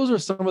those are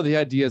some of the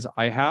ideas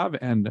I have.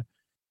 And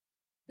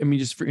I mean,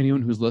 just for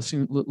anyone who's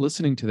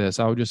listening to this,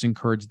 I would just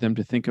encourage them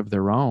to think of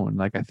their own.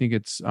 Like, I think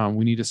it's,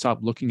 we need to stop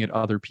looking at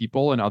other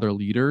people and other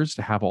leaders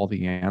to have all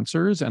the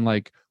answers. And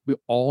like, we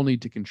all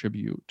need to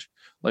contribute.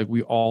 Like,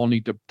 we all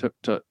need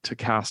to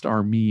cast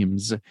our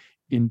memes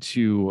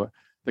into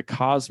the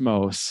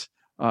cosmos,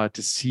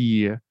 to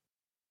see,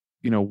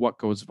 what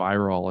goes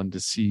viral, and to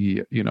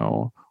see,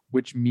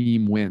 which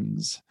meme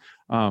wins.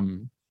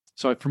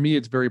 So for me,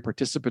 it's very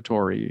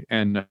participatory,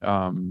 and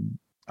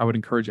I would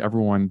encourage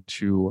everyone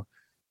to,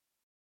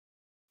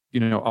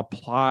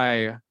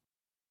 apply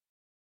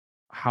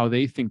how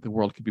they think the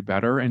world could be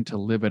better, and to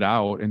live it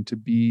out, and to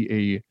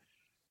be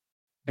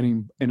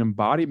an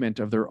embodiment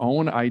of their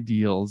own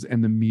ideals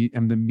and the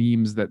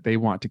memes that they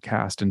want to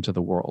cast into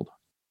the world.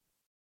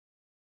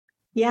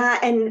 Yeah,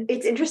 and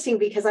it's interesting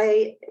because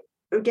I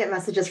get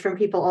messages from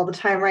people all the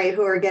time, right,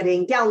 who are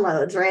getting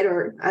downloads, right,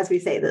 or as we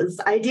say, those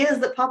ideas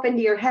that pop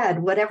into your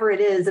head, whatever it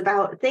is,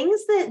 about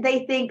things that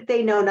they think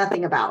they know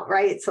nothing about,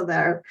 right? So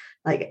they're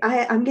like,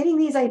 I'm getting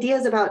these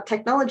ideas about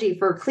technology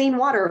for clean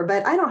water,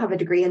 but I don't have a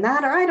degree in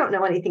that, or I don't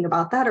know anything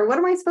about that, or what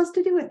am I supposed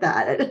to do with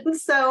that? And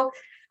so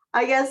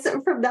I guess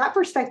from that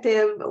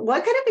perspective,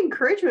 what kind of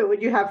encouragement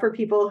would you have for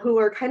people who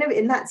are kind of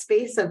in that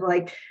space of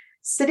like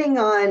sitting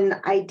on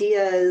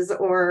ideas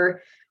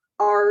or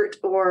art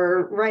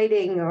or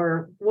writing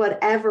or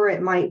whatever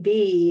it might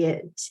be,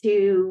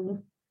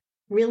 to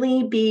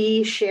really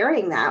be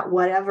sharing that,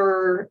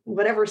 whatever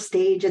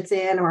stage it's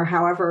in or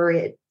however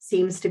it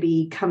seems to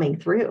be coming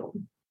through?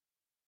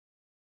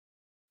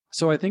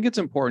 So I think it's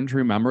important to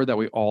remember that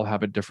we all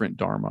have a different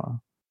dharma.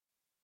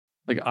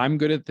 Like, I'm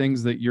good at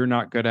things that you're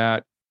not good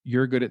at.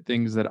 You're good at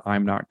things that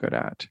I'm not good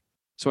at.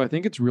 So I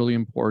think it's really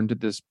important at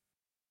this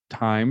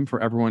time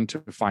for everyone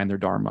to find their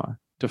dharma,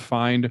 to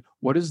find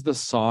what is the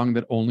song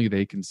that only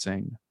they can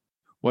sing,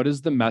 what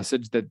is the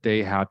message that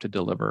they have to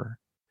deliver.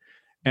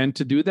 And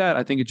to do that,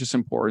 I think it's just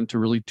important to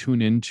really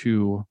tune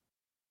into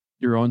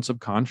your own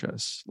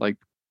subconscious, like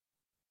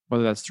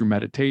whether that's through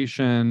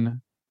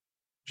meditation,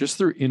 just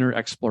through inner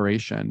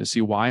exploration to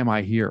see, why am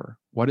I here?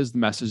 What is the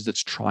message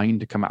that's trying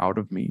to come out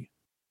of me?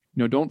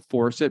 Don't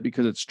force it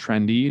because it's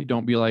trendy.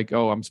 Don't be like,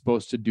 oh, I'm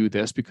supposed to do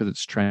this because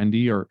it's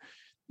trendy, or,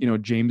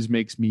 James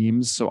makes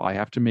memes, so I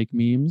have to make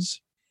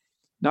memes.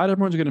 Not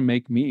everyone's going to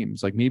make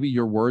memes. Like maybe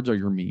your words are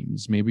your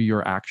memes. Maybe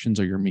your actions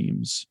are your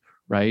memes,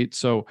 right?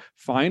 So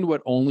find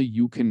what only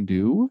you can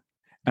do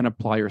and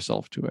apply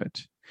yourself to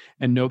it,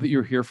 and know that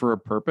you're here for a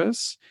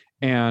purpose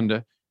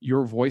and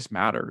your voice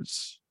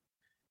matters.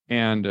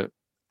 And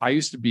I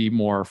used to be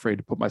more afraid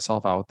to put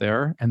myself out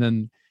there. And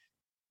then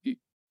you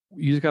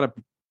just got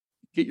to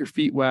get your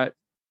feet wet,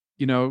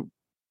 go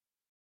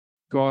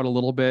out a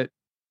little bit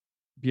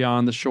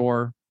beyond the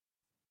shore,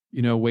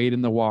 wade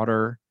in the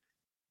water,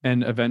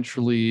 and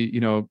eventually,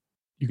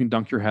 you can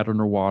dunk your head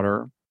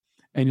underwater,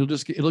 and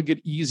it'll get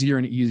easier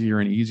and easier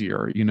and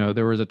easier.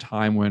 There was a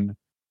time when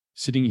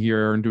sitting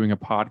here and doing a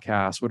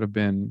podcast would have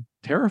been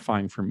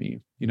terrifying for me,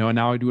 and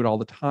now I do it all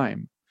the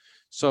time.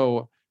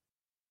 So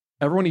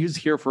everyone is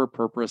here for a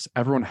purpose.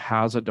 Everyone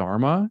has a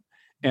dharma,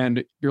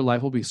 and your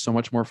life will be so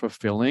much more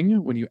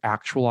fulfilling when you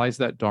actualize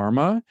that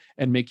dharma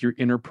and make your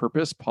inner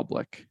purpose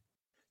public.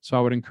 So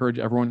I would encourage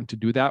everyone to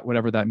do that,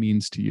 whatever that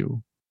means to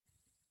you.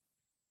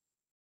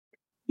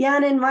 Yeah,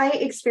 and in my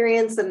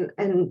experience,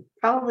 and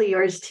probably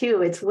yours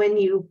too, it's when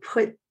you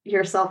put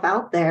yourself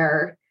out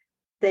there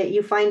that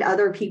you find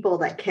other people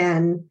that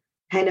can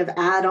kind of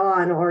add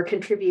on or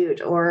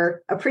contribute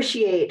or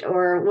appreciate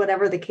or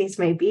whatever the case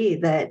may be,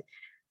 that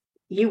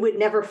you would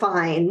never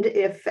find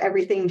if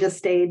everything just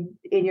stayed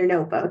in your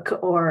notebook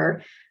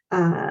or,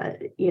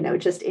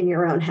 just in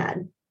your own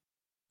head.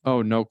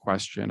 Oh, no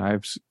question.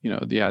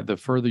 The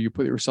further you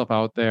put yourself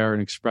out there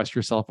and express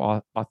yourself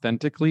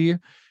authentically,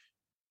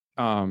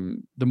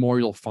 the more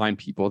you'll find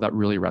people that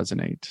really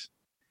resonate.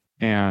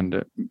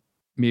 And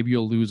maybe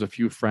you'll lose a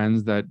few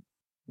friends that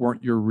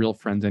weren't your real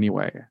friends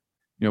anyway,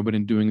 but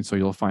in doing so,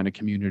 you'll find a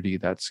community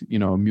that's,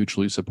 a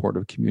mutually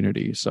supportive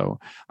community. So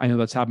I know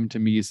that's happened to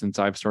me since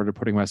I've started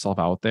putting myself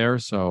out there.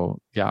 So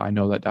yeah, I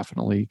know that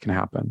definitely can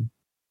happen.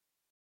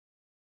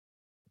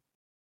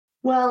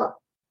 Well,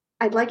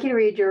 I'd like you to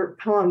read your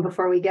poem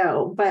before we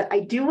go, but I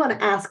do want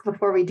to ask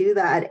before we do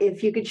that,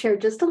 if you could share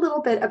just a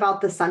little bit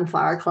about the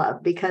Sunflower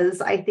Club,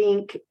 because I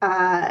think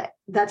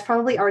that's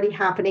probably already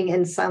happening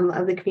in some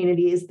of the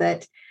communities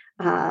that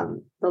the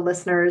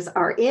listeners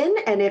are in.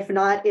 And if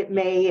not, it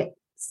may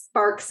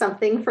spark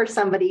something for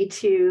somebody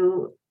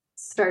to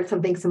start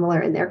something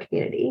similar in their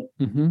community.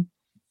 Mm-hmm.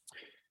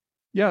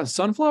 Yeah,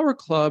 Sunflower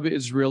Club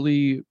is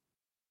really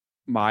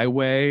my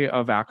way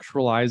of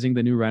actualizing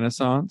the new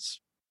Renaissance.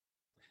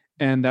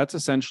 And that's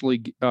essentially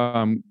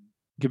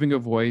giving a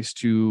voice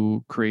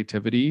to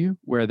creativity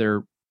where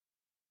there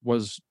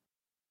was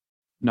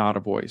not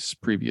a voice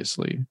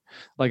previously.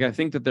 Like, I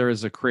think that there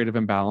is a creative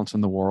imbalance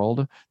in the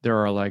world. There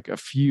are like a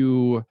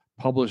few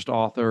published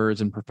authors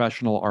and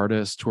professional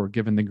artists who are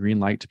given the green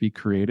light to be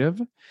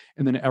creative.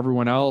 And then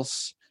everyone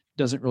else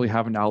doesn't really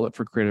have an outlet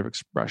for creative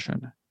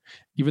expression.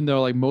 Even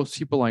though like most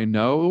people I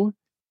know,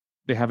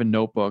 they have a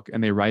notebook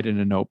and they write in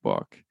a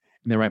notebook.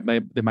 And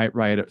they might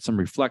write some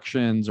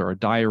reflections or a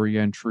diary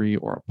entry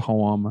or a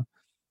poem,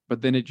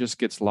 but then it just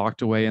gets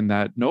locked away in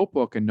that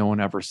notebook and no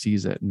one ever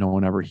sees it. No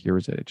one ever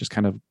hears it. It just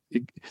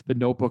the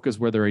notebook is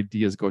where their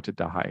ideas go to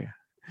die.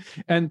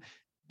 And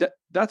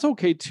that's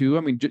okay too.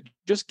 I mean,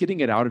 just getting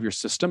it out of your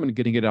system and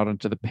getting it out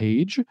onto the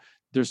page,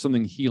 there's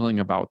something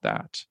healing about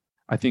that.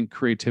 I think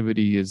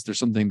creativity there's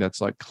something that's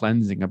like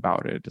cleansing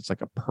about it. It's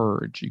like a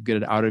purge. You get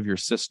it out of your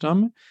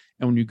system.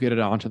 And when you get it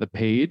onto the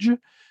page,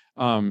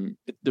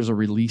 there's a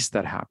release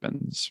that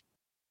happens.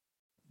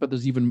 But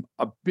there's even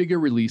a bigger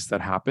release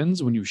that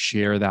happens when you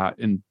share that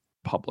in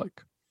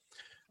public.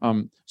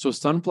 So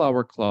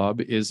Sunflower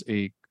Club is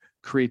a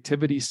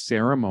creativity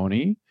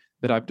ceremony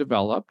that I've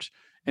developed.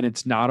 And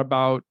it's not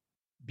about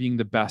being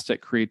the best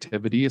at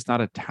creativity. It's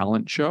not a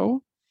talent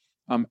show.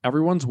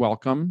 Everyone's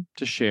welcome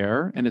to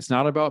share. And it's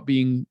not about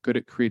being good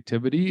at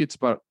creativity. It's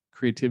about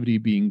creativity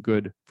being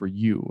good for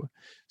you.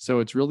 So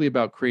it's really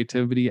about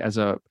creativity as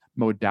a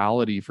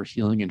modality for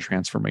healing and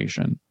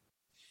transformation.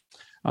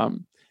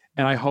 And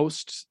I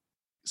host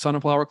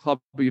Sunflower Club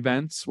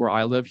events where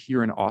I live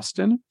here in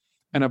Austin.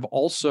 And I've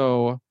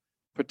also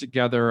put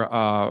together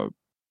a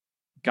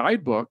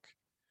guidebook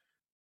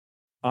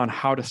on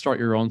how to start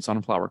your own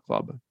Sunflower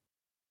Club.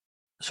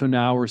 So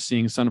now we're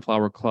seeing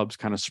Sunflower Clubs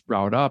kind of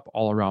sprout up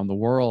all around the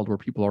world where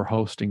people are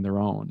hosting their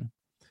own.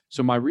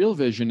 So my real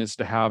vision is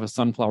to have a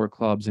Sunflower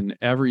Clubs in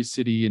every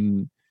city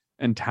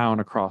and town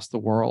across the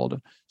world,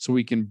 so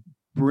we can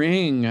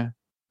bring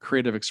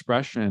creative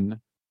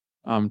expression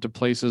to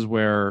places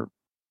where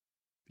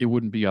it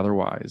wouldn't be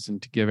otherwise,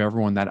 and to give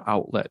everyone that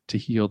outlet to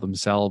heal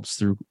themselves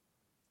through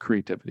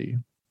creativity.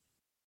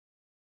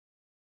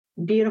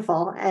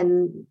 Beautiful.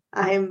 And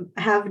I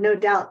have no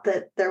doubt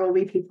that there will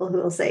be people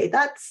who will say,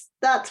 that's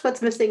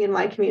what's missing in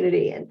my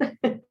community.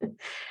 And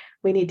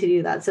we need to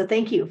do that. So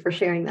thank you for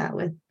sharing that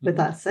with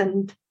us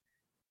and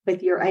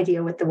with your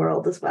idea with the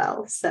world as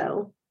well.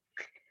 So,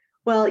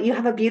 Well, you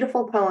have a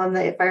beautiful poem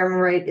that, if I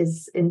remember right,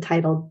 is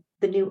entitled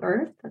The New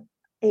Earth,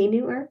 A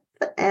New Earth.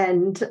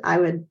 And I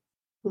would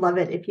love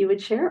it if you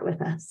would share it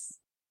with us.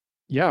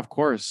 Yeah, of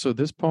course. So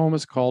this poem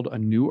is called A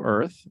New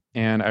Earth.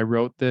 And I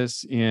wrote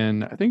this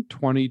in, I think,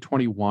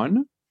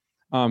 2021,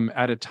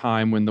 at a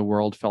time when the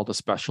world felt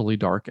especially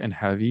dark and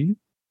heavy.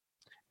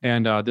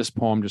 And this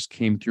poem just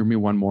came through me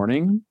one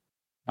morning.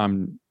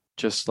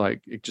 Just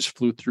like it just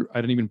flew through.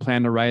 I didn't even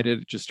plan to write it.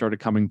 It just started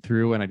coming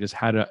through, and I just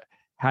had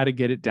to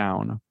get it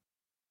down.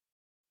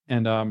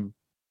 And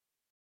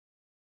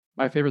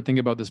my favorite thing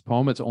about this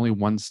poem, it's only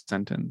one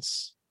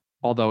sentence,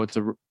 although it's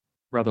a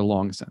rather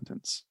long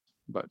sentence.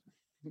 But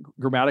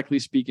grammatically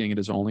speaking, it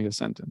is only a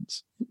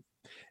sentence.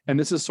 And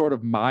this is sort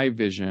of my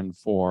vision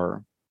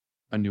for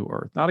a new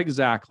earth. Not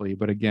exactly,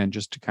 but again,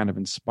 just to kind of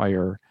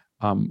inspire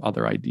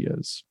other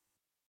ideas.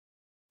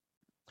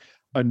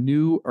 A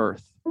new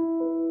earth.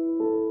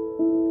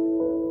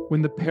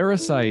 When the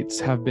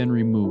parasites have been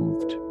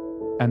removed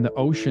and the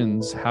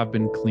oceans have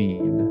been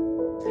cleaned,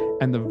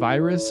 and the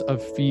virus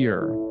of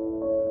fear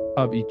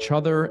of each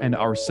other and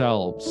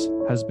ourselves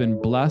has been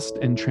blessed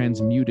and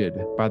transmuted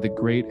by the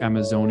great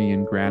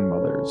Amazonian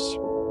grandmothers,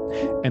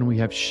 and we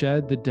have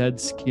shed the dead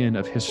skin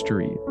of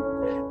history,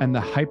 and the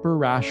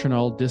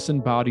hyper-rational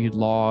disembodied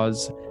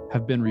laws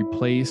have been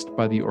replaced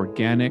by the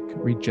organic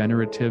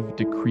regenerative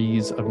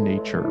decrees of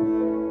nature,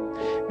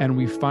 and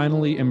we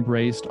finally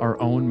embraced our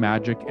own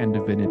magic and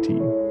divinity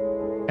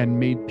and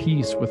made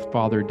peace with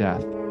Father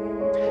Death.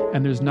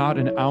 And there's not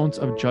an ounce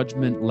of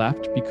judgment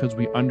left, because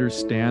we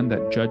understand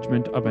that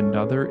judgment of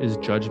another is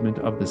judgment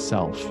of the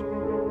self.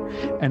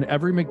 And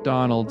every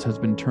McDonald's has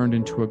been turned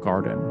into a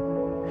garden,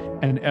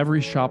 and every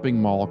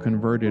shopping mall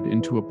converted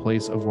into a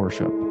place of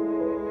worship.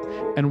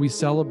 And we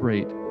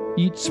celebrate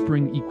each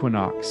spring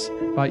equinox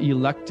by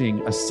electing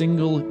a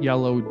single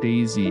yellow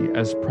daisy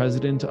as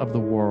president of the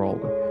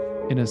world,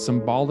 in a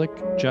symbolic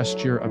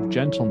gesture of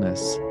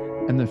gentleness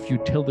and the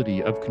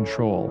futility of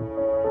control.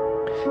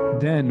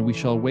 Then we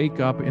shall wake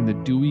up in the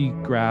dewy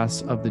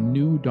grass of the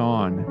new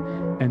dawn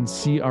and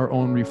see our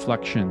own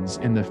reflections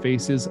in the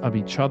faces of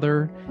each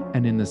other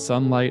and in the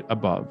sunlight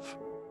above.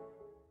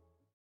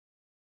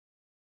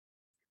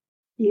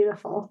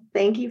 Beautiful.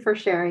 Thank you for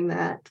sharing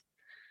that.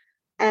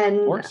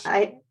 And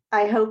I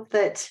hope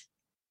that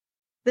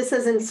this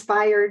has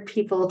inspired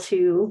people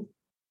to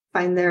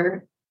find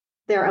their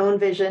own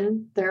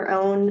vision, their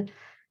own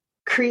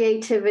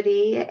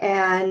creativity,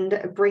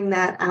 and bring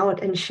that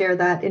out and share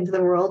that into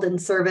the world in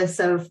service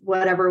of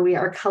whatever we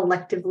are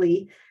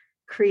collectively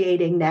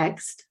creating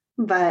next.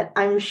 But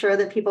I'm sure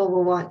that people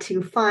will want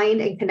to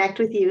find and connect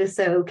with you.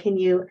 So can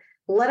you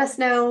let us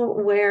know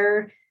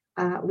where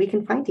we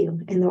can find you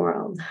in the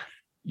world?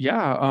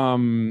 Yeah.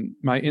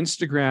 My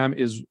Instagram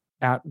is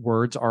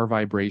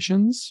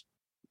 @WordsAreVibrations.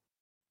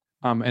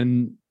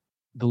 And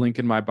the link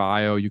in my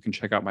bio, you can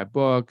check out my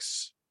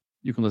books.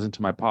 You can listen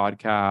to my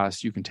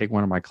podcast. You can take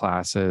one of my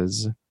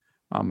classes.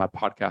 My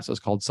podcast is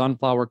called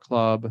Sunflower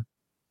Club.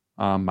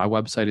 My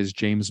website is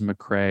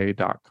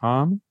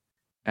jamesmccrae.com.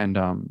 And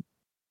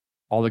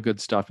all the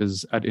good stuff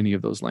is at any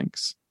of those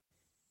links.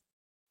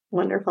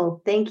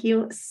 Wonderful. Thank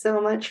you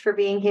so much for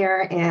being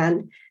here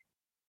and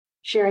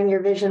sharing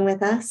your vision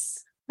with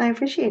us. I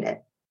appreciate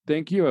it.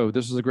 Thank you.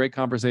 This was a great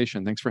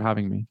conversation. Thanks for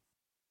having me.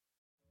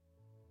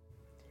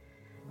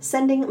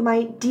 Sending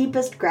my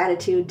deepest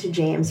gratitude to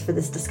James for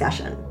this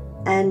discussion.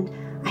 And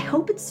I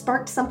hope it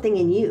sparked something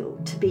in you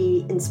to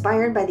be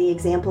inspired by the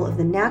example of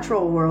the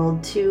natural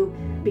world to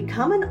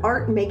become an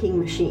art-making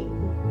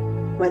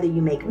machine. Whether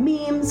you make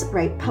memes,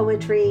 write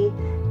poetry,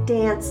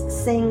 dance,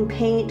 sing,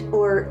 paint,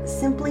 or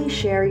simply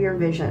share your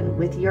vision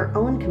with your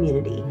own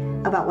community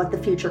about what the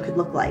future could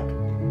look like,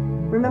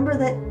 remember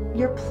that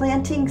you're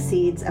planting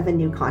seeds of a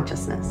new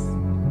consciousness.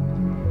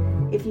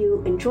 If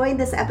you enjoyed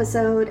this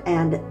episode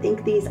and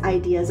think these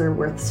ideas are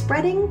worth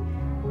spreading,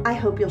 I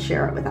hope you'll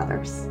share it with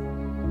others.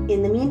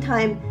 In the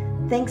meantime,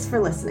 thanks for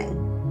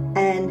listening,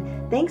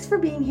 and thanks for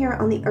being here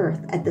on the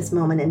earth at this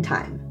moment in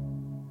time.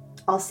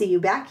 I'll see you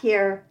back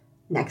here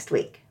next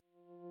week.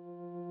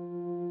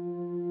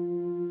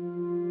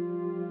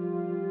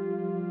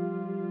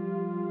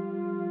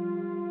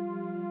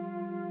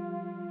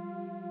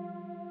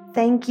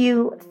 Thank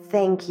you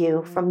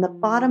from the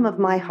bottom of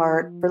my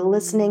heart for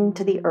listening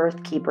to the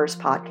Earth Keepers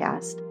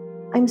podcast.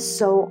 I'm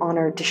so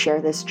honored to share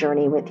this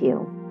journey with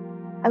you.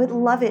 I would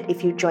love it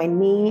if you join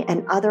me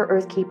and other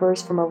Earth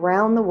Keepers from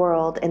around the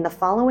world in the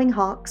Following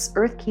Hawks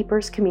Earth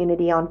Keepers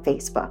community on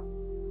Facebook.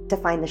 To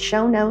find the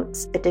show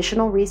notes,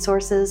 additional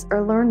resources,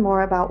 or learn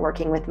more about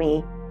working with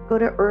me, go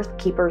to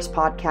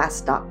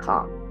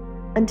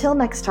earthkeeperspodcast.com. Until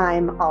next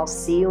time, I'll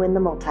see you in the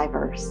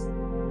multiverse.